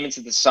I came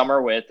into the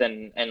summer with,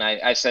 and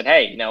I said,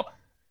 hey,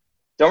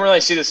 don't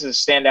really see this as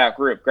a standout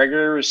group.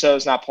 Gregory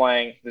Rousseau's not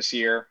playing this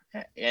year,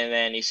 and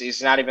then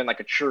he's not even like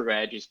a true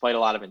edge. He's played a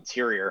lot of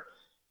interior.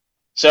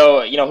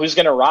 So, who's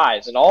going to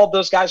rise? And all of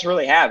those guys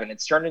really have, and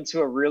it's turned into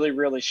a really,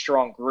 really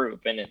strong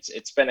group, and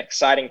it's been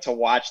exciting to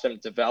watch them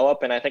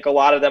develop, and I think a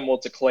lot of them will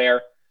declare.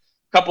 A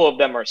couple of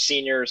them are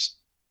seniors,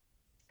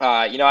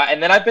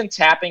 and then I've been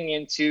tapping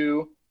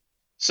into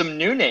some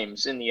new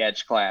names in the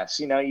edge class.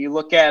 You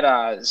look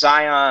at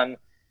Zion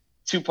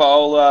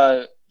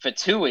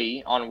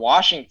Tupuola-Fetui on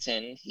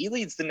Washington. He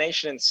leads the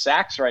nation in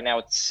sacks right now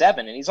with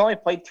 7, and he's only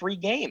played 3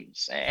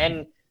 games.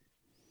 And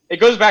it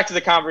goes back to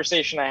the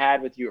conversation I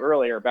had with you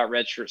earlier about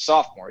redshirt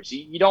sophomores.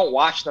 You don't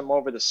watch them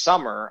over the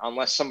summer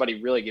unless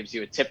somebody really gives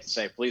you a tip to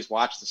say, please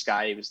watch this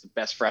guy. He was the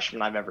best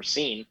freshman I've ever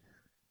seen.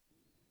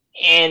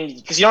 And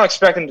because you don't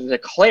expect him to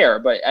declare,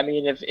 but I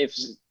mean,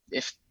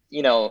 if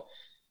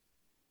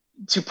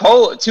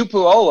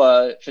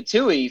Tupuola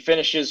Fatui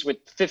finishes with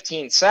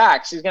 15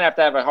 sacks, he's going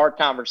to have a hard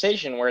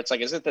conversation where it's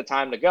like, is it the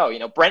time to go?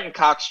 Brenton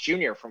Cox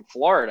Jr. from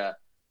Florida,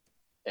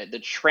 the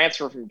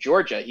transfer from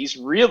Georgia, he's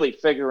really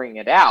figuring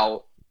it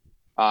out.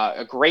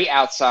 A great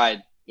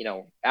outside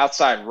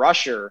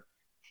rusher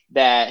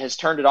that has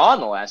turned it on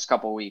the last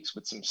couple of weeks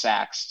with some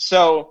sacks.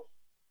 So,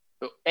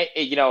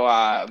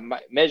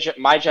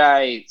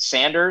 Myjai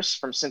Sanders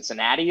from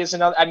Cincinnati is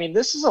another. I mean,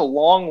 this is a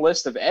long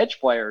list of edge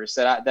players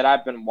that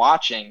I've been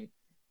watching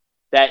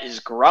that is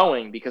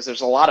growing because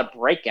there's a lot of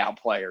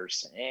breakout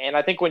players. And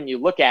I think when you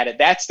look at it,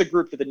 that's the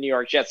group that the New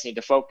York Jets need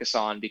to focus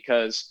on,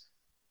 because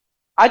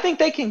I think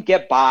they can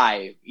get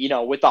by,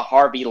 with a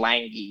Harvey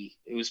Lange,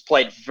 who's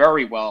played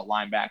very well at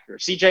linebacker.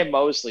 CJ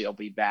Mosley will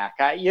be back.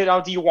 Do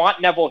you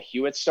want Neville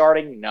Hewitt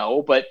starting?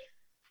 No, but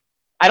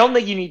I don't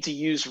think you need to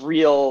use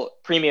real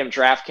premium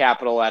draft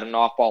capital at an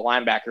off-ball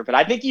linebacker, but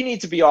I think you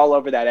need to be all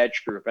over that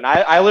edge group. And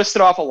I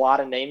listed off a lot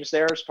of names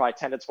there. It's probably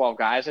 10 to 12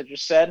 guys I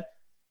just said.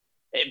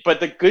 But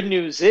the good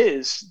news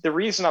is, the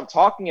reason I'm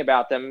talking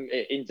about them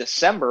in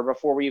December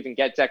before we even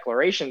get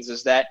declarations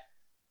is that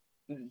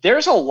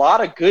there's a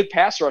lot of good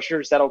pass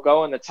rushers that'll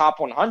go in the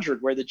top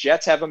 100 where the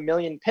Jets have 1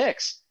 million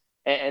picks,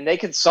 and they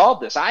can solve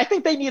this. I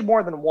think they need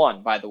more than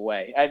one, by the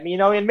way. I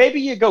mean, and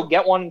maybe you go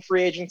get one in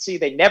free agency.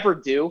 They never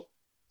do.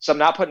 So I'm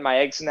not putting my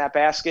eggs in that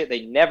basket.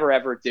 They never,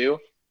 ever do.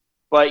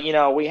 But,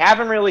 we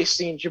haven't really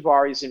seen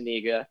Jabari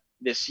Zuniga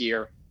this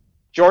year.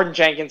 Jordan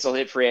Jenkins will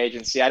hit free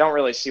agency. I don't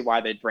really see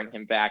why they'd bring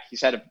him back.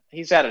 He's had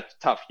a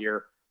tough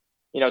year.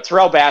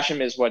 Terrell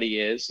Basham is what he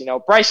is.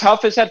 Bryce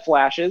Huff has had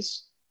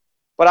flashes.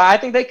 But I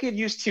think they could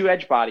use 2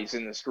 edge bodies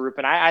in this group.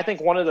 And I think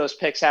one of those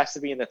picks has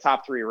to be in the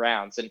top 3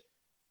 rounds. And,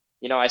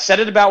 I said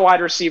it about wide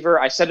receiver.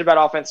 I said it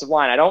about offensive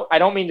line. I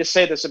don't mean to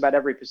say this about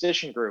every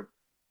position group.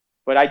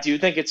 But I do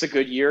think it's a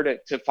good year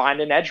to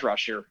find an edge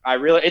rusher.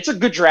 It's a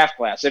good draft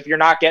class. If you're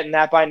not getting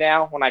that by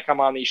now, when I come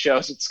on these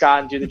shows at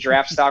Scott and do the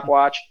draft stock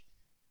watch,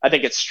 I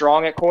think it's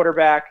strong at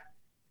quarterback.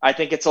 I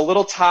think it's a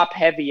little top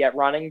heavy at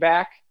running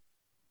back.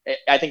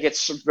 I think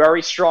it's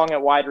very strong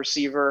at wide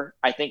receiver.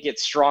 I think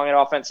it's strong at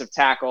offensive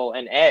tackle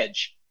and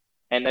edge.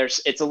 And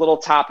it's a little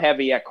top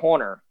heavy at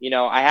corner.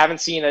 I haven't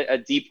seen a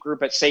deep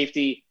group at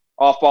safety,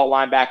 off-ball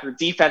linebacker.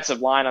 Defensive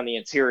line on the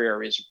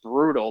interior is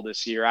brutal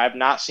this year. I have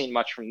not seen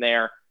much from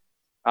there.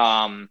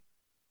 But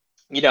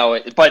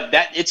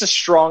it's a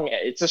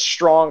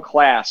strong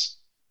class.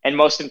 And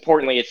most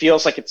importantly, it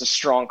feels like it's a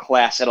strong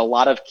class at a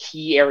lot of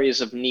key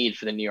areas of need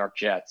for the New York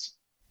Jets.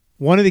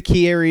 One of the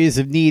key areas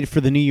of need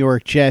for the New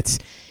York Jets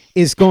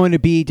is going to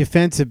be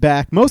defensive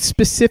back, most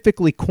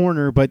specifically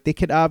corner, but they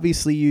could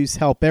obviously use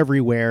help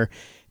everywhere.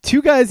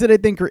 2 guys that I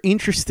think are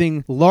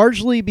interesting,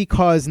 largely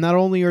because not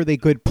only are they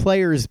good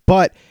players,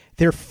 but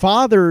their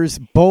fathers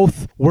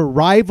both were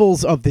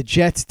rivals of the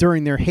Jets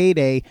during their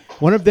heyday.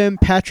 One of them,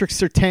 Patrick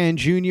Surtain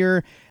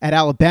Jr. at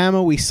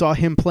Alabama. We saw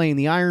him play in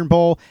the Iron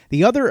Bowl.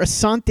 The other,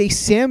 Asante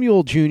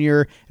Samuel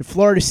Jr. at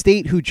Florida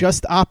State, who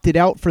just opted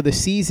out for the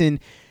season.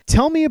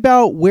 Tell me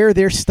about where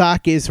their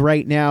stock is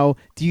right now.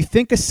 Do you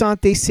think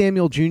Asante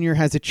Samuel Jr.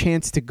 has a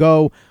chance to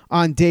go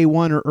on day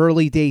 1 or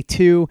early day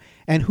 2?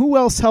 And who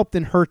else helped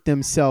and hurt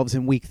themselves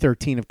in week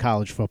 13 of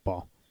college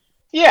football?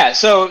 Yeah,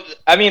 so,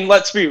 I mean,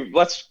 let's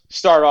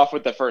start off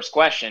with the first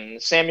question.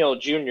 Samuel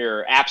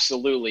Jr.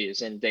 absolutely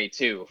is in day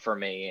 2 for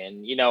me.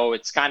 And,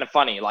 it's kind of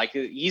funny. Like,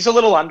 he's a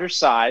little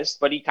undersized,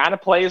 but he kind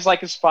of plays like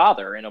his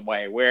father in a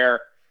way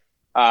where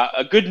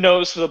a good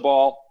nose for the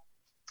ball,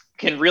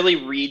 can really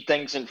read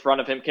things in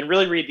front of him, can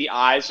really read the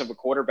eyes of a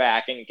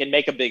quarterback, and can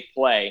make a big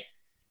play.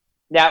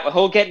 Now,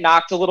 he'll get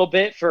knocked a little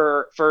bit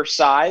for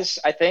size,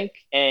 I think,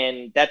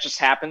 and that just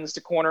happens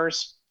to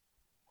corners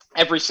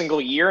every single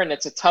year, and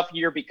it's a tough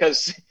year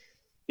because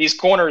these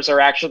corners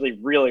are actually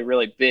really,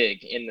 really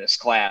big in this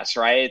class,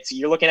 right?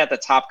 You're looking at the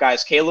top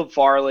guys. Caleb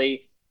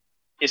Farley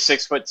is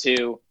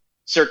 6'2".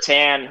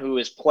 Surtain, who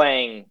is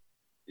playing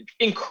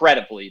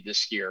incredibly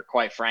this year,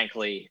 quite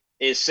frankly,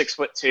 is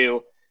 6'2".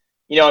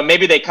 And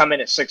maybe they come in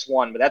at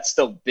 6'1", but that's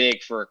still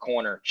big for a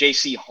corner.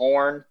 J.C.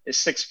 Horn is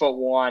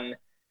 6'1".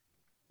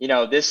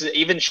 This is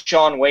even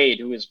Sean Wade,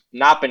 who has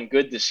not been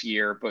good this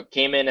year, but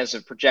came in as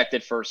a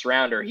projected first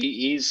rounder.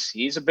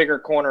 He's a bigger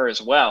corner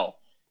as well.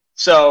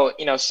 So,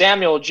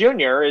 Samuel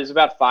Jr. is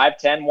about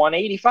 5'10",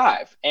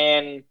 185.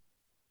 And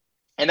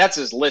that's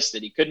his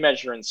listed. He could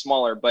measure in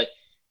smaller, but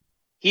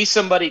he's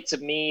somebody to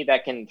me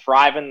that can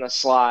thrive in the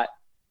slot,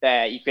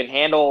 that you can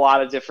handle a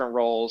lot of different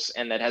roles,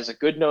 and that has a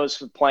good nose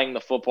for playing the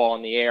football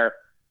in the air.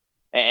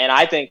 And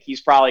I think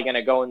he's probably going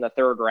to go in the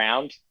 3rd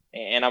round.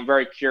 And I'm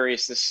very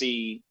curious to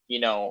see,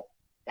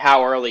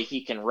 how early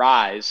he can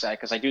rise,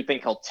 because I do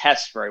think he'll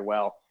test very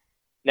well.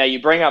 Now,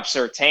 you bring up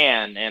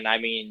Surtain, and I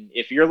mean,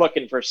 if you're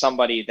looking for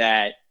somebody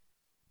that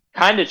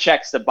kind of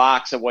checks the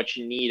box of what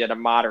you need at a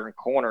modern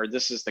corner,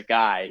 this is the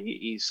guy.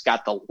 He's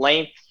got the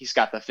length. He's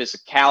got the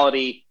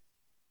physicality.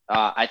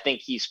 I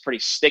think he's pretty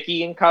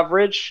sticky in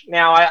coverage.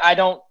 Now, I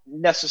don't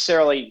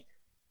necessarily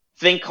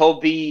think he'll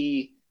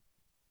be,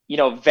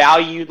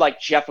 valued like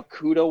Jeff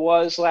Okudah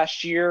was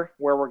last year,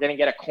 where we're going to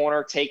get a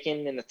corner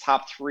taken in the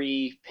top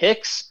 3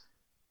 picks.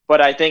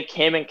 But I think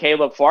him and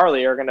Caleb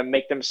Farley are going to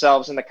make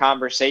themselves in the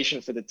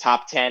conversation for the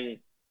top 10,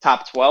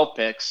 top 12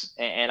 picks.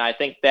 And I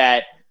think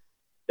that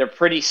they're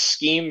pretty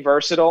scheme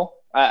versatile.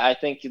 I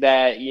think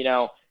that,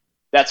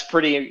 that's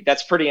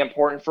pretty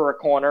important for a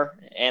corner.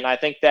 And I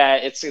think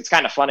that it's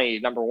kind of funny.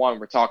 Number one,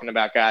 we're talking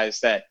about guys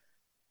that,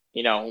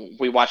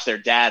 we watch their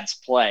dads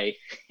play.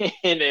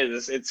 And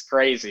it's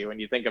crazy when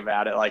you think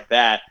about it like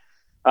that.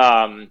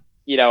 And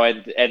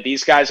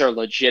these guys are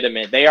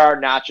legitimate. They are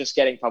not just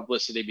getting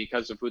publicity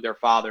because of who their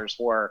fathers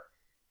were.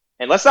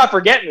 And let's not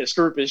forget in this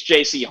group is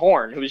J.C.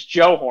 Horn, who is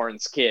Joe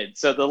Horn's kid.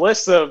 So the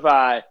list of,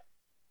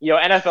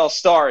 NFL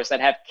stars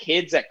that have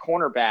kids at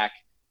cornerback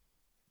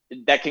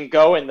that can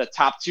go in the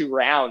top 2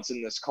 rounds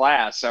in this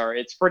class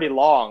it's pretty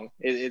long.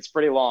 It's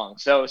pretty long.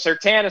 So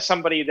Surtain is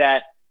somebody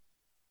that,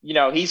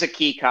 he's a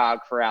key cog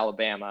for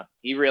Alabama.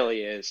 He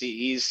really is.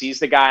 He's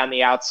the guy on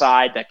the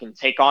outside that can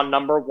take on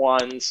number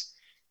ones.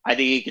 I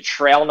think he could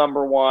trail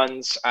number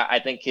ones. I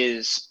think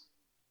he's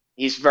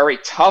very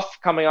tough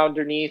coming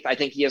underneath. I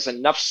think he has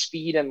enough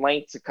speed and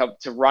length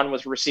to run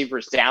with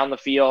receivers down the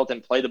field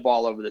and play the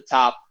ball over the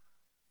top.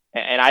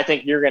 And I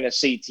think you're going to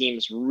see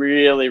teams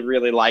really,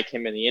 really like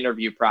him in the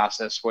interview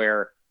process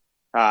where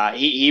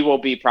he will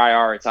be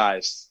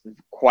prioritized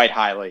quite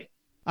highly.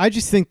 I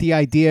just think the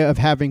idea of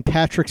having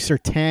Patrick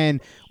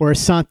Surtain or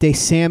Asante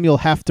Samuel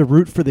have to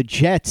root for the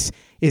Jets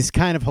is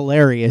kind of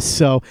hilarious.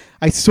 So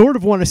I sort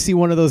of want to see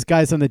one of those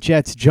guys on the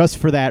Jets just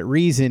for that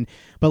reason.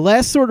 But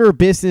last order of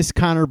business,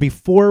 Connor,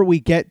 before we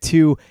get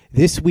to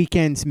this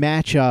weekend's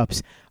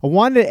matchups, I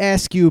wanted to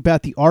ask you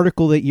about the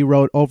article that you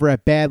wrote over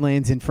at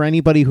Badlands. And for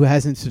anybody who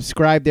hasn't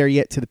subscribed there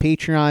yet to the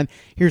Patreon,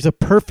 here's a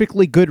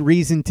perfectly good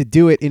reason to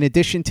do it. In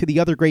addition to the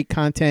other great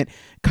content,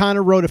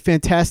 Connor wrote a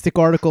fantastic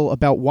article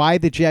about why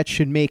the Jets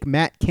should make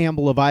Matt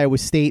Campbell of Iowa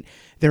State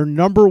their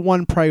number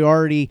one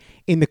priority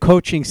in the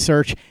coaching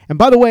search. And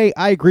by the way,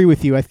 I agree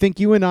with you. I think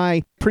you and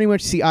I pretty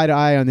much see eye to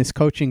eye on this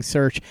coaching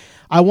search.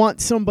 I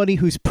want somebody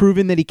who's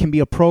proven that he can be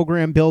a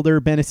program builder,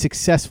 been a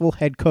successful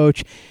head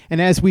coach,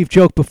 and as we've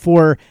joked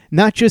before,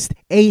 not just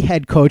a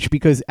head coach,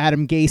 because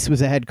Adam Gase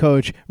was a head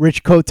coach,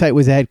 Rich Kotite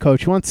was a head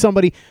coach. We want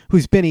somebody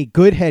who's been a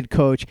good head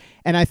coach,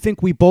 and I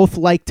think we both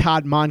like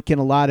Todd Monken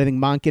a lot. I think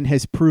Monken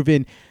has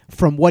proven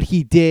from what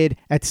he did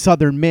at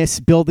Southern Miss,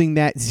 building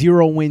that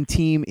 0-win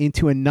team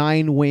into a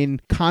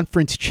 9-win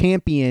conference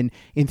champion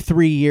in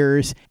 3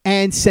 years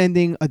and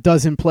sending a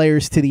dozen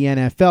players to the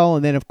NFL.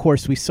 And then, of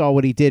course, we saw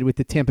what he did with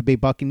the Tampa Bay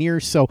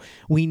Buccaneers. So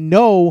we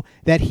know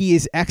that he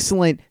is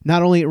excellent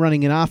not only at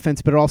running an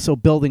offense, but also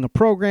building a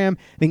program.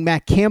 I think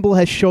Matt Campbell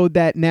has showed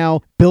that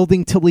now,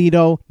 building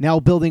Toledo, now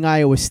building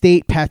Iowa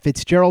State. Pat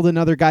Fitzgerald,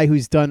 another guy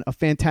who's done a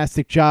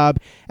fantastic job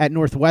at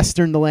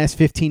Northwestern the last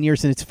 15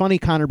 years. And it's funny,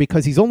 Connor,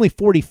 because he's only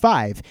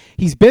 45.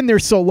 He's been there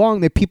so long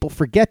that people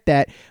forget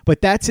that,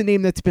 but that's a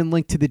name that's been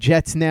linked to the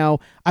Jets now.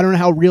 I don't know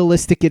how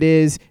realistic it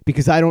is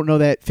because I don't know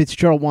that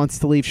Fitzgerald wants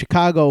to leave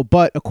Chicago,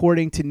 but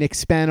according to Nick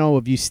Spano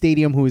of U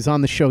Stadium, who was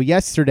on the show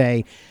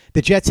yesterday,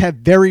 the Jets have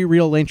very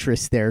real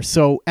interest there.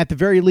 So at the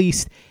very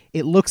least,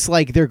 it looks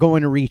like they're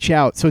going to reach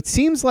out. So it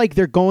seems like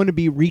they're going to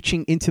be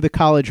reaching into the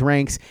college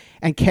ranks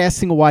and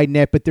casting a wide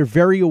net, but they're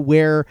very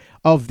aware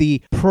of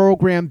the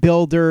program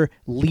builder,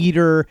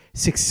 leader,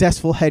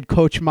 successful head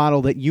coach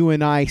model that you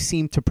and I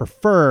seem to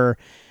prefer.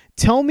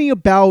 Tell me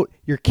about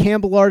your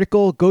Campbell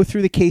article, go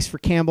through the case for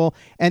Campbell,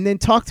 and then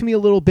talk to me a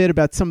little bit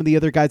about some of the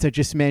other guys I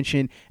just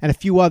mentioned and a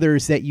few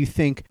others that you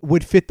think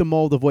would fit the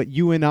mold of what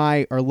you and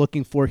I are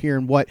looking for here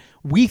and what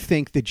we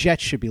think the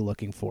Jets should be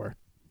looking for.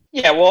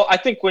 Yeah, well, I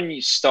think when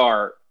you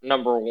start,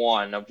 number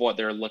one of what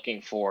they're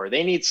looking for,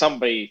 they need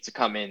somebody to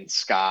come in,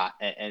 Scott,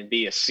 and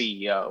be a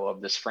CEO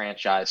of this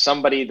franchise.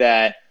 Somebody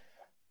that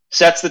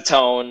sets the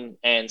tone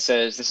and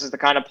says, this is the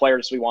kind of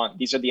players we want.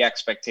 These are the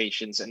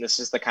expectations, and this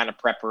is the kind of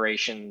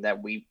preparation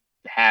that we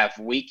have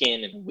week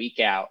in and week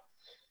out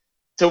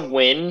to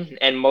win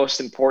and, most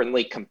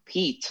importantly,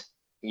 compete.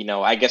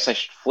 I guess I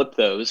should flip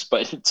those,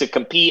 but to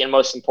compete and,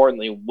 most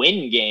importantly,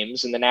 win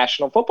games in the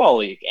National Football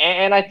League.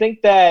 And I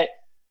think that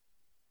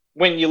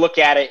when you look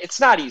at it,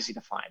 it's not easy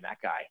to find that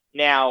guy.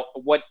 Now,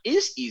 what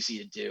is easy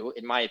to do,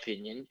 in my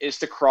opinion, is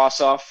to cross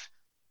off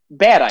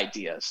bad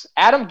ideas.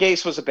 Adam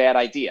Gase was a bad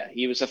idea.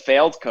 He was a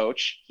failed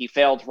coach. He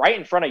failed right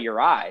in front of your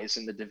eyes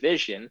in the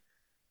division.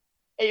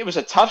 It was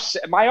a tough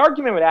 – my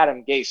argument with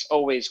Adam Gase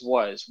always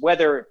was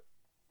whether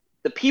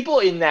the people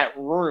in that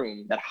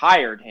room that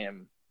hired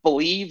him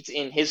believed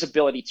in his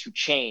ability to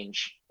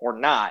change or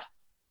not.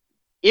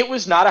 It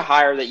was not a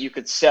hire that you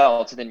could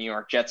sell to the New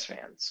York Jets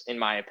fans, in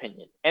my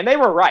opinion. And they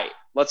were right.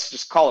 Let's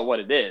just call it what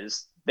it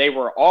is. They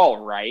were all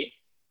right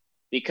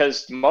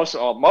because most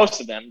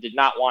of them did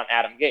not want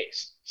Adam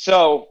Gase.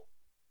 So,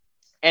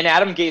 and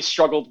Adam Gase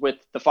struggled with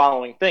the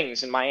following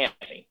things in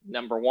Miami.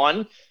 Number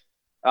one,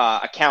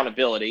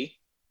 accountability.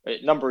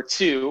 Number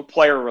two,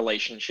 player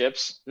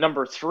relationships.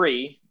 Number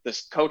three,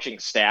 this coaching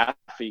staff.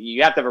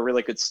 You have to have a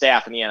really good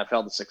staff in the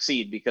NFL to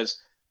succeed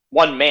because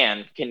one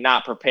man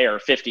cannot prepare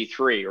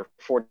 53 or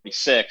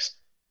 46,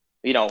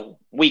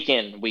 week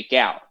in, week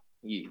out.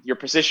 Your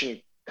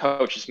position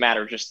coaches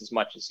matter just as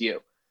much as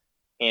you.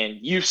 And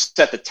you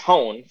set the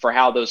tone for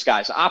how those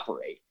guys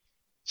operate.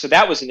 So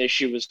that was an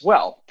issue as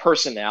well.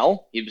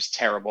 Personnel, he was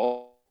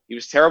terrible. He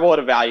was terrible at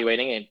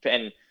evaluating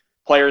and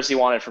players he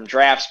wanted from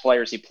drafts,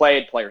 players he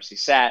played, players he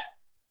sat.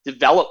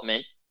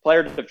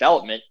 Player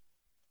development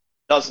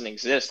doesn't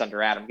exist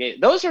under Adam Gase.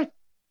 Those are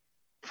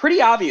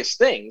pretty obvious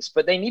things,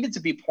 but they needed to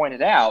be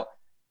pointed out.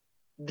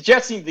 The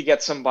Jets need to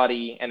get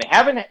somebody, and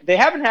they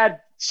haven't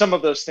had some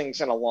of those things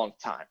in a long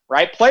time,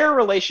 right? Player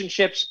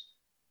relationships,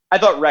 I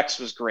thought Rex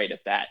was great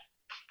at that.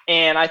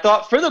 And I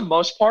thought for the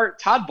most part,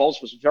 Todd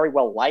Bowles was very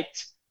well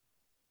liked.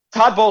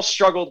 Todd Bowles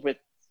struggled with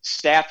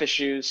staff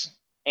issues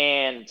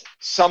and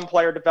some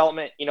player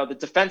development. The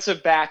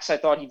defensive backs I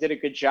thought he did a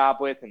good job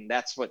with, and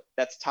that's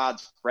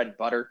Todd's bread and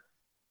butter.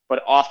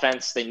 But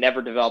offense, they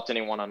never developed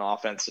anyone on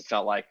offense, it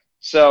felt like.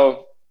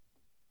 So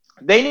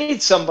they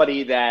need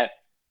somebody that,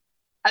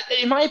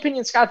 in my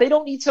opinion, Scott, they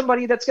don't need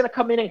somebody that's going to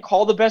come in and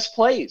call the best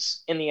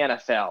plays in the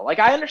NFL. Like,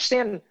 I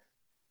understand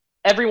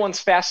everyone's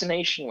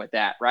fascination with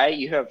that, right?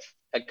 You have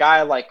a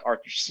guy like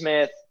Arthur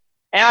Smith,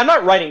 and I'm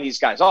not writing these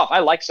guys off. I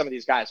like some of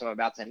these guys I'm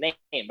about to name,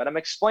 but I'm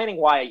explaining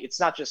why it's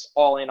not just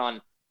all in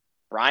on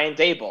Brian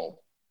Daboll,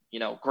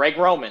 Greg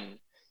Roman,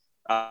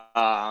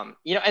 and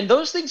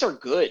those things are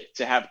good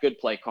to have good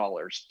play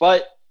callers,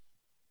 but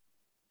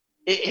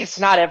it's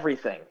not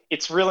everything.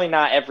 It's really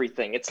not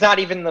everything. It's not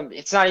even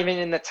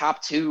in the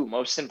top two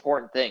most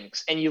important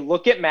things. And you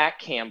look at Matt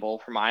Campbell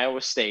from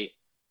Iowa State,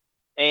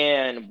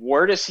 and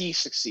where does he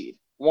succeed?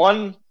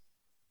 One,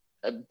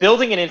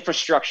 building an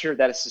infrastructure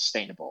that is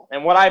sustainable.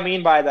 And what I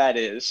mean by that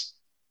is,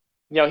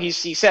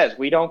 he says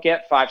we don't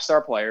get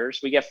 5-star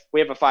players. We have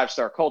a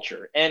 5-star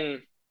culture,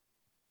 and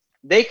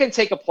they can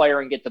take a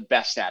player and get the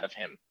best out of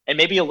him, and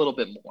maybe a little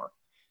bit more.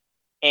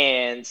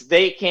 And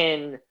they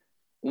can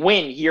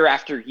win year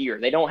after year.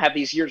 They don't have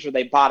these years where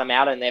they bottom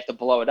out and they have to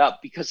blow it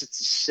up, because it's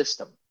a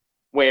system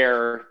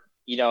where,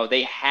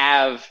 they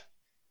have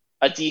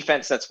a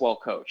defense that's well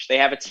coached. They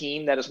have a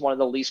team that is one of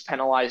the least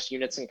penalized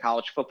units in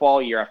college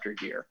football year after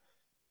year.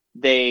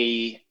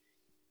 They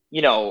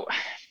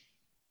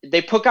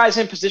put guys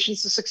in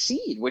positions to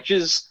succeed, which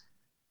is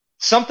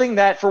something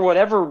that, for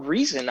whatever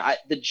reason,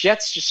 the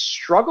Jets just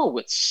struggle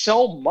with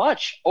so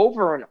much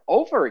over and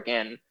over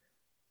again,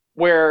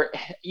 where,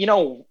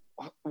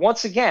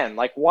 once again,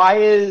 like, why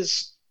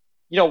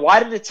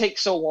did it take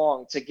so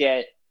long to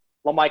get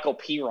LaMichael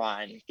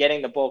Pirine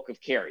getting the bulk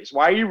of carries?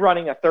 Why are you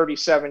running a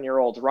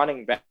 37-year-old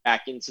running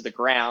back into the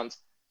ground?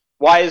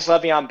 Why is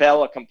Le'Veon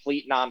Bell a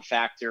complete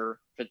non-factor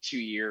for 2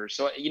 years?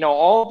 So,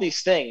 all of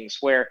these things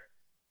where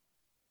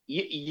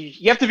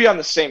you have to be on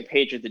the same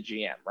page with the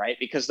GM, right?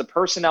 Because the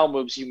personnel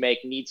moves you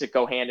make need to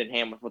go hand in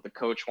hand with what the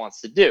coach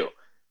wants to do.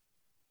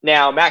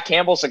 Now, Matt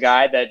Campbell's a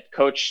guy that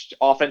coached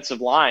offensive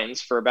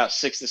lines for about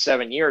 6 to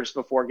 7 years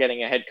before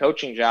getting a head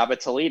coaching job at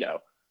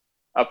Toledo,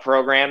 a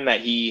program that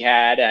he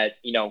had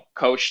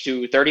coached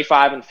to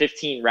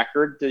 35-15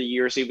 record the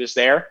years he was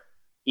there.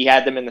 He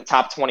had them in the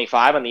top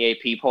 25 on the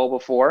AP poll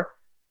before,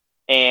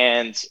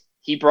 and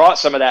he brought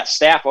some of that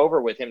staff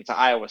over with him to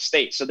Iowa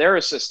State. So there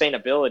is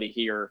sustainability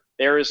here.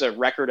 There is a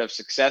record of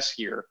success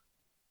here.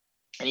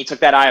 And he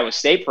took that Iowa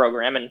State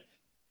program, and,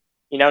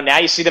 now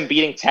you see them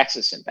beating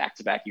Texas in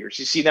back-to-back years.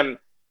 You see them,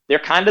 they're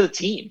kind of the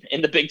team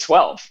in the Big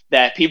 12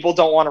 that people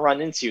don't want to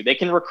run into. They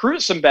can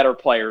recruit some better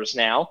players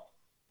now,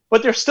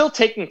 but they're still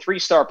taking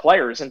 3-star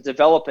players and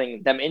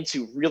developing them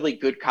into really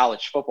good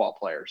college football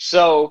players.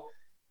 So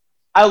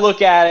I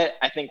look at it,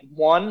 I think,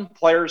 1,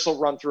 players will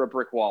run through a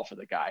brick wall for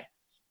the guy.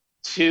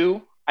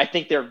 2, I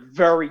think they're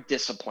very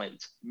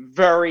disciplined,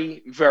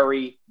 very,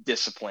 very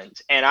disciplined.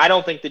 And I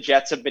don't think the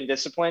Jets have been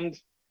disciplined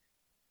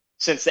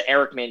since the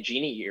Eric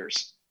Mangini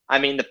years. I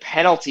mean, the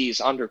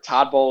penalties under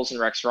Todd Bowles and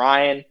Rex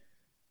Ryan,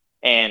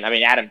 and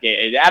Adam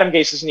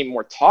Gase isn't even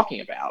worth talking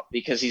about,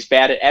 because he's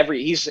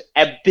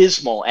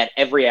abysmal at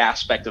every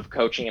aspect of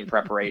coaching and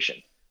preparation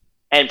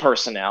and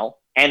personnel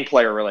and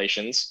player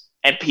relations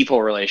and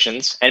people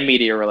relations and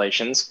media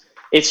relations.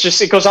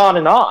 It goes on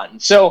and on.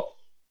 So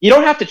you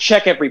don't have to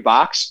check every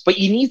box, but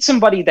you need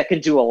somebody that can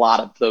do a lot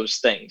of those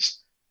things.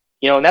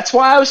 And that's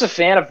why I was a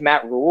fan of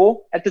Matt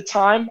Rule at the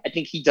time. I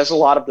think he does a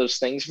lot of those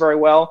things very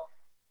well.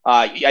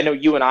 I know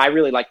you and I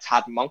really like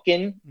Todd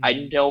Monken. Mm-hmm.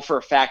 I know for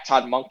a fact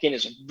Todd Monken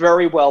is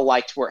very well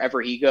liked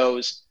wherever he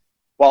goes,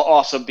 while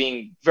also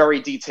being very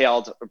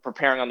detailed,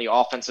 preparing on the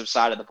offensive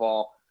side of the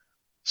ball.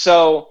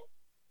 So,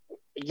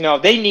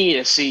 they need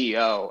a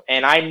CEO.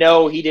 And I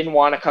know he didn't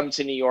want to come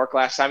to New York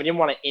last time. He didn't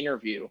want to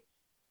interview.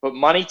 But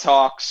money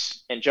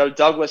talks, and Joe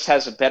Douglas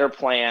has a better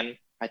plan.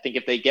 I think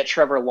if they get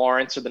Trevor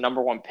Lawrence, or the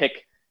number 1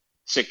 pick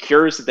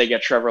secures that they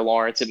get Trevor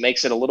Lawrence, it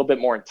makes it a little bit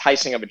more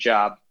enticing of a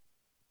job.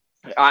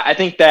 I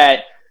think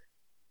that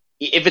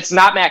if it's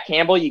not Matt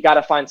Campbell, you got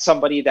to find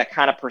somebody that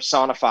kind of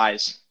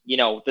personifies,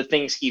 the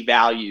things he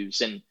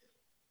values,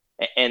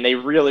 and they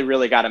really,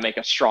 really got to make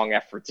a strong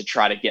effort to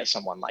try to get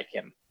someone like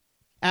him.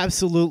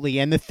 Absolutely.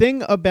 And the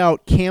thing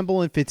about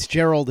Campbell and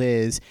Fitzgerald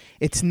is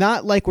it's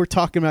not like we're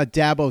talking about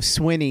Dabo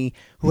Swinney,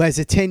 who has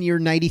a 10-year,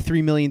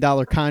 $93 million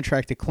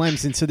contract at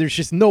Clemson. So there's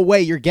just no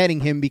way you're getting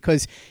him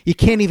because you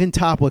can't even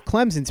top what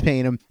Clemson's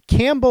paying him.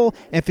 Campbell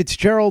and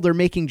Fitzgerald are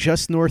making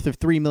just north of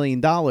 $3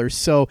 million.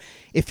 So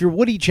if you're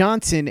Woody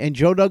Johnson and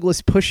Joe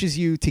Douglas pushes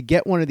you to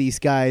get one of these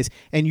guys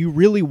and you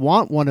really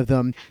want one of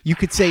them, you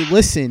could say,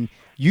 listen,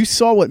 you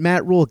saw what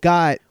Matt Rule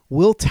got.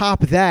 We'll top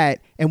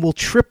that and we'll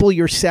triple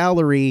your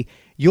salary.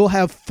 You'll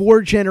have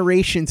 4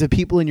 generations of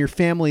people in your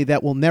family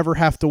that will never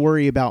have to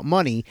worry about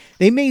money.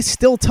 They may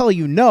still tell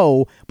you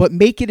no, but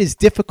make it as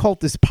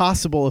difficult as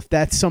possible if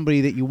that's somebody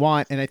that you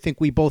want. And I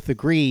think we both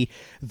agree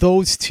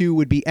those two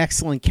would be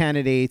excellent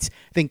candidates.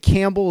 I think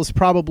Campbell is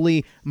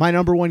probably my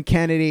number one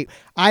candidate.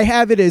 I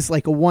have it as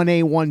like a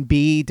 1A,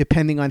 1B,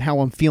 depending on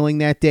how I'm feeling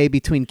that day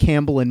between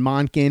Campbell and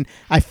Monken.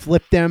 I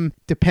flip them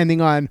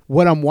depending on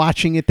what I'm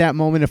watching at that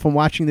moment. If I'm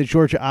watching the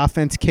Georgia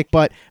offense kick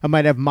butt, I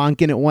might have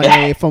Monken at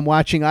 1A. If I'm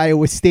watching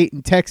Iowa State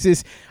and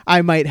Texas,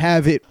 I might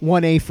have it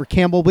 1A for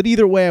Campbell. But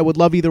either way, I would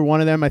love either one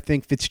of them. I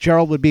think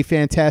Fitzgerald would be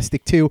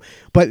fantastic too.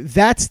 But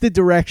that's the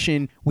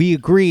direction we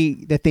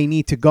agree that they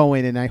need to go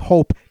in, and I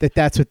hope that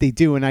that's what they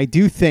do. And I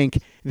do think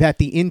that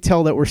the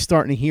intel that we're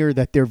starting to hear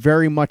that they're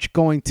very much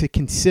going to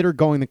consider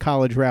going the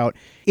college route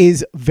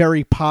is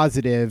very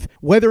positive.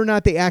 Whether or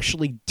not they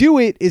actually do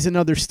it is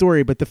another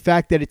story, but the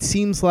fact that it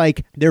seems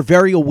like they're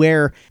very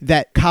aware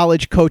that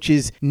college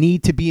coaches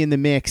need to be in the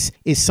mix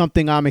is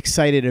something I'm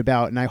excited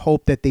about, and I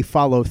hope that they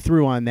follow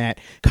through on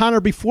that.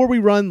 Connor, before we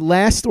run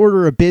last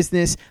order of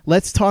business,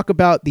 let's talk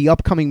about the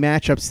upcoming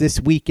matchups this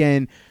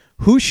weekend.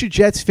 Who should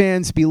Jets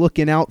fans be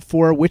looking out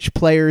for? Which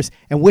players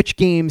and which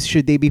games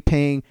should they be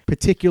paying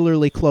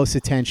particularly close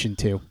attention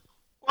to?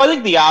 Well, I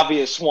think the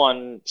obvious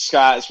one,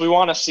 Scott, is we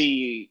want to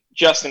see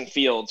Justin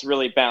Fields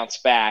really bounce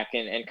back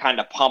and kind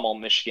of pummel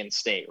Michigan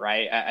State,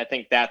 right? I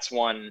think that's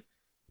one,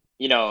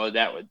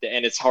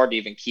 and it's hard to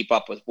even keep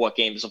up with what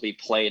games will be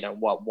played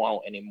and what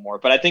won't anymore.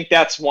 But I think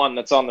that's one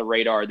that's on the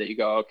radar that you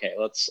go, okay,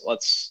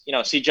 let's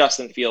see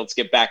Justin Fields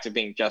get back to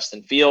being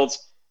Justin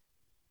Fields.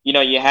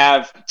 You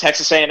have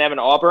Texas A&M and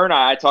Auburn.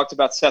 I talked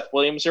about Seth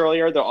Williams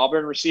earlier, the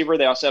Auburn receiver.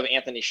 They also have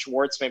Anthony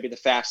Schwartz, maybe the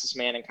fastest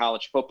man in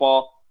college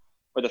football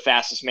or the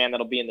fastest man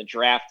that'll be in the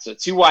draft. So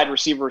 2 wide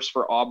receivers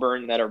for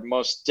Auburn that are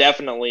most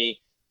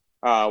definitely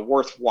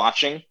worth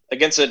watching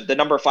against the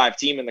number 5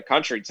 team in the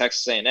country,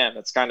 Texas A&M.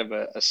 It's kind of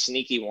a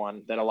sneaky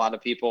one that a lot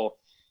of people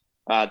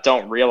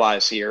don't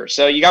realize here.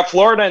 So you got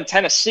Florida and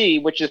Tennessee,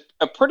 which is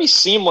a pretty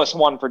seamless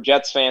one for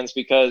Jets fans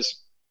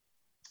because,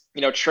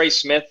 Trey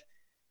Smith,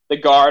 the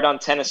guard on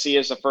Tennessee,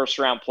 is a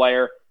first-round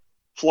player.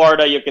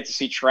 Florida, you'll get to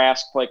see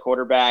Trask play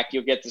quarterback.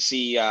 You'll get to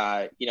see,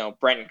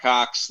 Brenton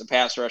Cox, the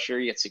pass rusher.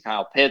 You get to see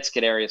Kyle Pitts,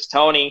 Kadarius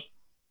Toney.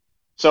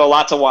 So a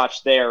lot to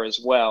watch there as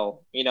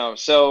well.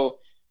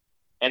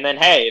 And then,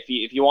 hey,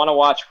 if you want to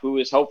watch who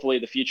is hopefully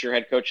the future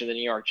head coach of the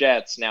New York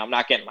Jets, now I'm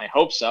not getting my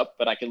hopes up,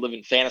 but I could live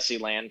in fantasy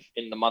land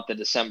in the month of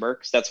December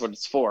because that's what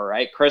it's for,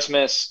 right?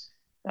 Christmas,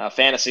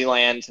 fantasy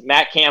land.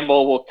 Matt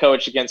Campbell will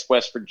coach against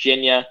West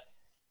Virginia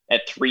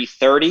at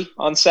 3:30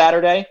 on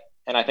Saturday,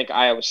 and I think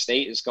Iowa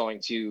State is going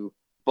to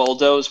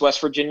bulldoze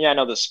West Virginia. I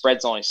know the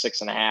spread's only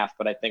 6.5,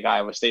 but I think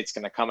Iowa State's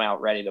going to come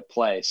out ready to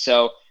play.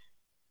 So,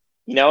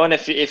 and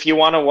if you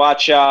want to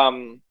watch,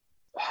 Azeez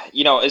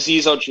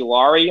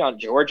Ojulari on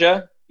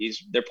Georgia,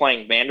 they're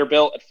playing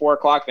Vanderbilt at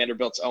 4:00.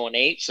 Vanderbilt's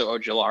 0-8, so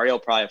Ojulari will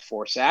probably have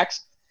 4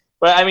 sacks.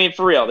 But I mean,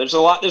 for real, there's a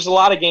lot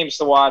of games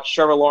to watch.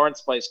 Trevor Lawrence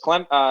plays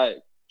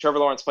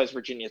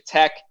Virginia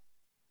Tech.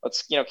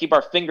 Let's keep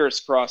our fingers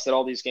crossed that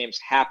all these games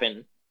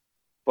happen.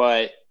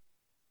 But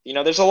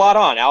there's a lot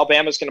on.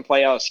 Alabama's going to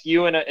play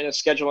LSU in a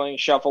scheduling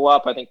shuffle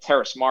up. I think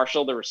Terrace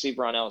Marshall, the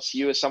receiver on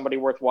LSU, is somebody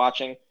worth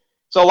watching.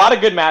 So a lot of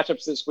good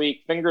matchups this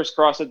week. Fingers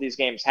crossed that these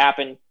games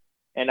happen,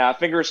 and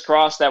fingers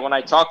crossed that when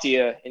I talk to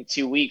you in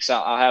 2 weeks,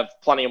 I'll have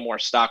plenty of more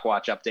Stock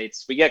Watch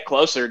updates. We get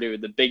closer to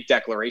the big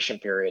declaration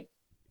period.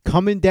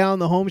 Coming down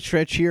the home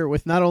stretch here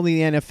with not only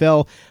the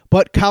NFL,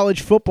 but college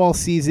football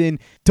season.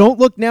 Don't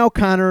look now,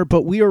 Connor,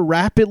 but we are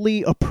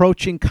rapidly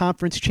approaching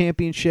conference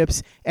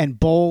championships and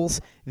bowls.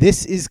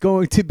 This is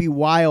going to be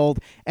wild.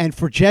 And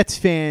for Jets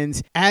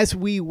fans, as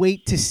we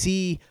wait to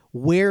see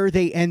where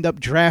they end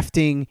up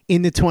drafting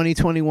in the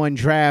 2021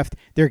 draft,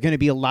 there are going to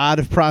be a lot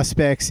of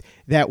prospects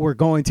that we're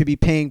going to be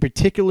paying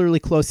particularly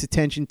close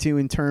attention to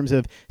in terms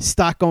of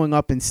stock going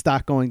up and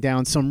stock going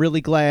down. So I'm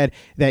really glad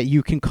that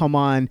you can come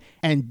on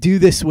and do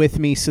this with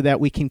me so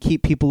that we can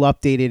keep people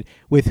updated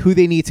with who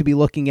they need to be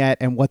looking at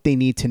and what they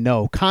need to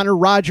know. Connor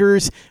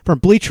Rogers from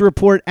Bleacher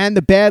Report and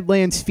the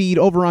Badlands feed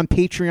over on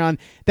Patreon.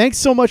 Thanks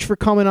so much for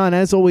coming on.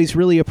 As always,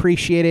 really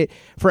appreciate it.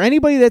 For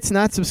anybody that's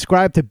not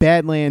subscribed to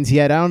Badlands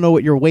yet, I don't know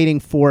what you're waiting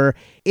for.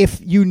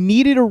 If you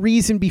needed a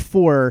reason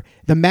before,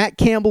 the Matt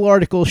Campbell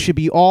article should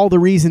be all the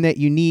reason that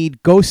you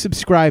need. Go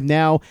subscribe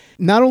now.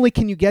 Not only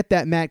can you get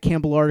that Matt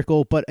Campbell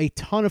article, but a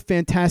ton of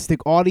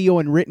fantastic audio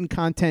and written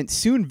content,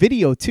 soon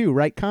video too,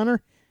 right,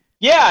 Connor?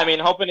 Yeah, I mean,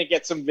 hoping to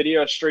get some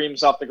video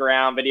streams off the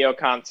ground, video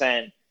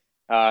content.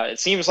 It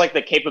seems like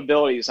the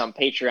capabilities on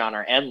Patreon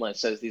are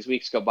endless as these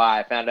weeks go by.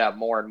 I found out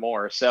more and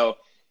more. So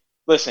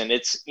listen,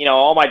 it's,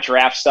 all my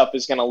draft stuff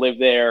is going to live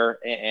there.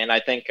 And I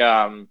think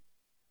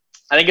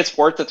it's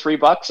worth the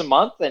 $3 a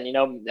month.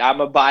 And,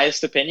 I'm a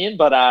biased opinion,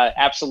 but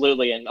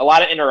absolutely. And a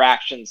lot of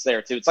interactions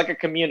there too. It's like a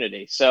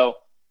community. So,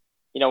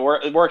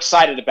 we're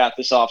excited about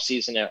this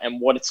offseason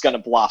and what it's going to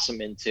blossom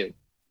into.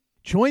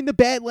 Join the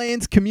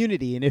Badlands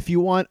community, and if you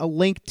want a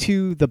link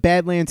to the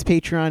Badlands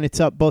Patreon, it's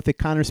up both at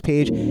Connor's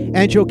page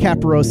and Joe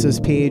Caparosa's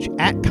page,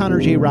 at Connor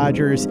J.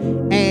 Rogers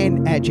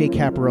and at J.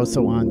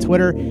 Caparoso on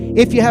Twitter.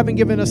 If you haven't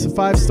given us a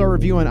 5-star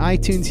review on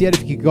iTunes yet,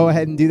 if you could go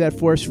ahead and do that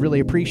for us,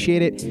 really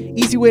appreciate it.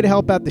 Easy way to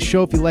help out the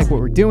show if you like what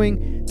we're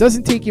doing.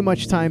 Doesn't take you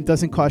much time,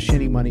 doesn't cost you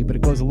any money, but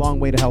it goes a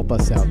long way to help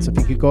us out. So if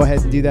you could go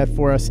ahead and do that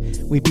for us,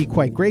 we'd be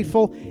quite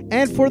grateful.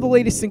 And for the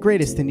latest and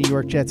greatest in New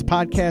York Jets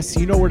podcasts,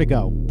 you know where to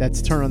go.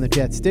 That's Turn on the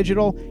Jets Digital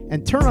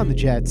and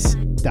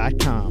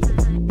turnonthejets.com.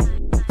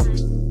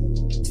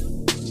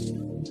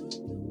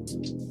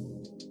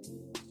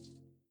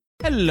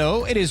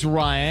 Hello, it is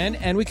Ryan,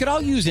 and we could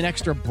all use an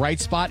extra bright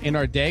spot in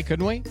our day,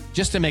 couldn't we?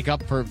 Just to make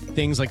up for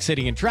things like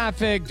sitting in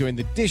traffic, doing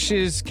the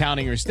dishes,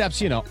 counting your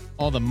steps,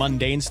 all the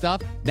mundane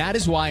stuff. That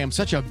is why I'm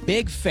such a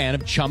big fan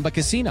of Chumba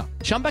Casino.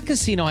 Chumba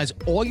Casino has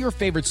all your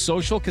favorite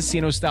social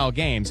casino-style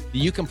games that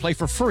you can play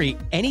for free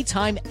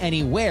anytime,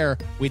 anywhere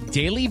with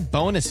daily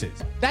bonuses.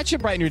 That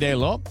should brighten your day a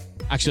little.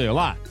 Actually, a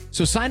lot.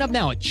 So sign up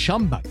now at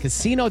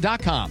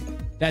ChumbaCasino.com.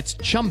 That's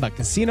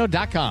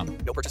ChumbaCasino.com.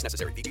 No purchase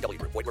necessary. VGW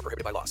Group. Void where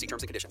prohibited by law. See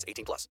terms and conditions.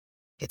 18+.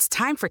 It's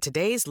time for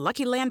today's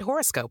Lucky Land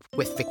horoscope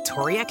with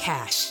Victoria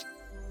Cash.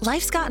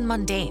 Life's gotten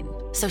mundane,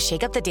 so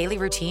shake up the daily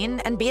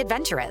routine and be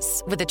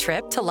adventurous with a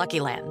trip to Lucky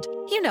Land.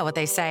 You know what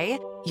they say.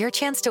 Your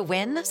chance to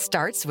win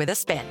starts with a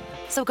spin.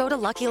 So go to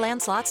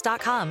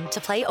LuckyLandSlots.com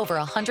to play over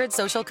 100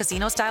 social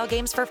casino-style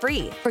games for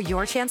free for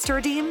your chance to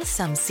redeem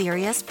some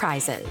serious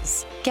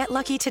prizes. Get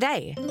lucky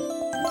today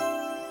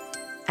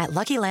at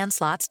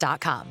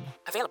LuckyLandSlots.com.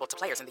 Available to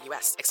players in the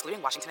U.S.,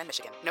 excluding Washington and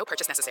Michigan. No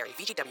purchase necessary.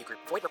 VGW Group.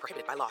 Void where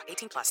prohibited by law.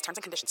 18+. Terms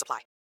and conditions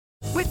apply.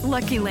 With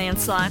Lucky Land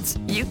Slots,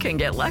 you can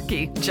get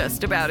lucky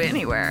just about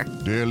anywhere.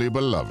 Dearly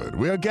beloved,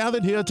 we are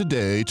gathered here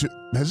today to...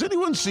 Has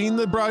anyone seen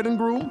the bride and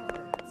groom?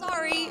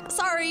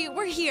 Sorry,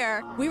 we're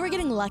here. We were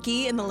getting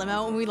lucky in the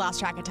limo and we lost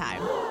track of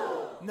time.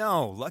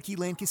 No, Lucky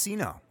Land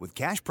Casino, with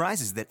cash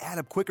prizes that add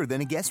up quicker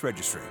than a guest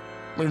registry.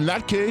 In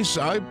that case,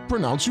 I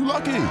pronounce you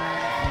lucky.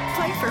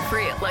 Play for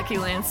free at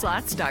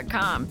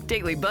LuckyLandSlots.com.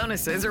 Daily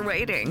bonuses are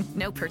waiting.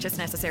 No purchase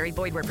necessary.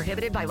 Void where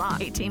prohibited by law.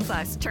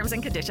 18+. Terms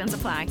and conditions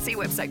apply. See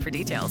website for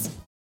details.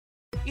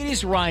 It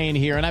is Ryan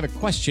here, and I have a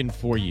question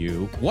for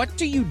you. What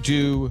do you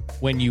do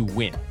when you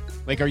win?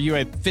 Like, are you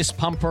a fist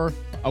pumper,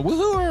 a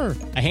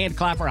woohooer, a hand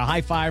clapper, a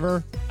high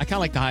fiver? I kind of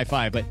like the high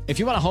five, but if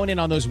you want to hone in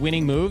on those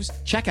winning moves,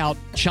 check out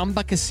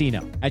Chumba Casino.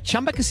 At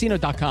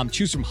ChumbaCasino.com,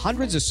 choose from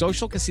hundreds of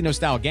social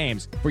casino-style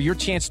games for your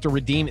chance to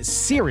redeem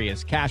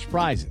serious cash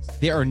prizes.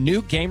 There are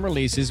new game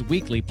releases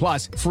weekly,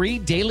 plus free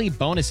daily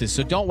bonuses,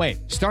 so don't wait.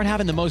 Start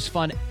having the most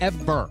fun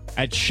ever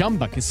at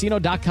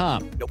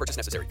ChumbaCasino.com. No purchase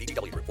necessary.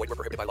 VGW Group. Void where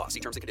prohibited by law. See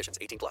terms and conditions.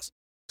 18+.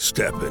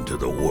 Step into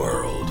the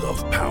world of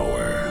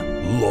power,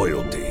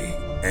 loyalty,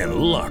 and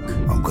luck.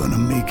 I'm gonna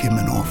make him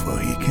an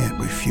offer he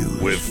can't refuse.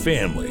 With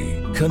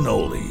family,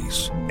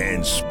 cannolis,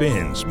 and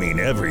spins mean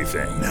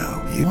everything.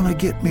 Now, you wanna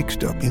get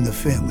mixed up in the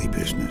family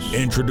business.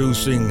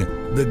 Introducing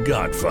The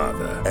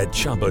Godfather at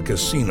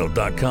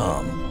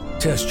ChumbaCasino.com.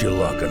 Test your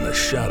luck in the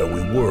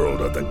shadowy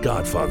world of The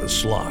Godfather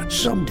slot.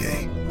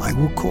 Someday, I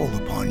will call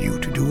upon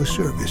you to do a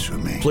service for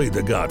me. Play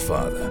The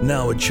Godfather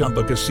now at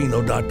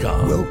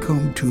ChumbaCasino.com.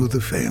 Welcome to the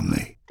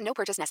family. No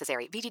purchase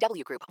necessary.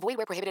 VGW Group. Void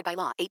where prohibited by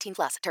law.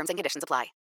 18+. Terms and conditions apply.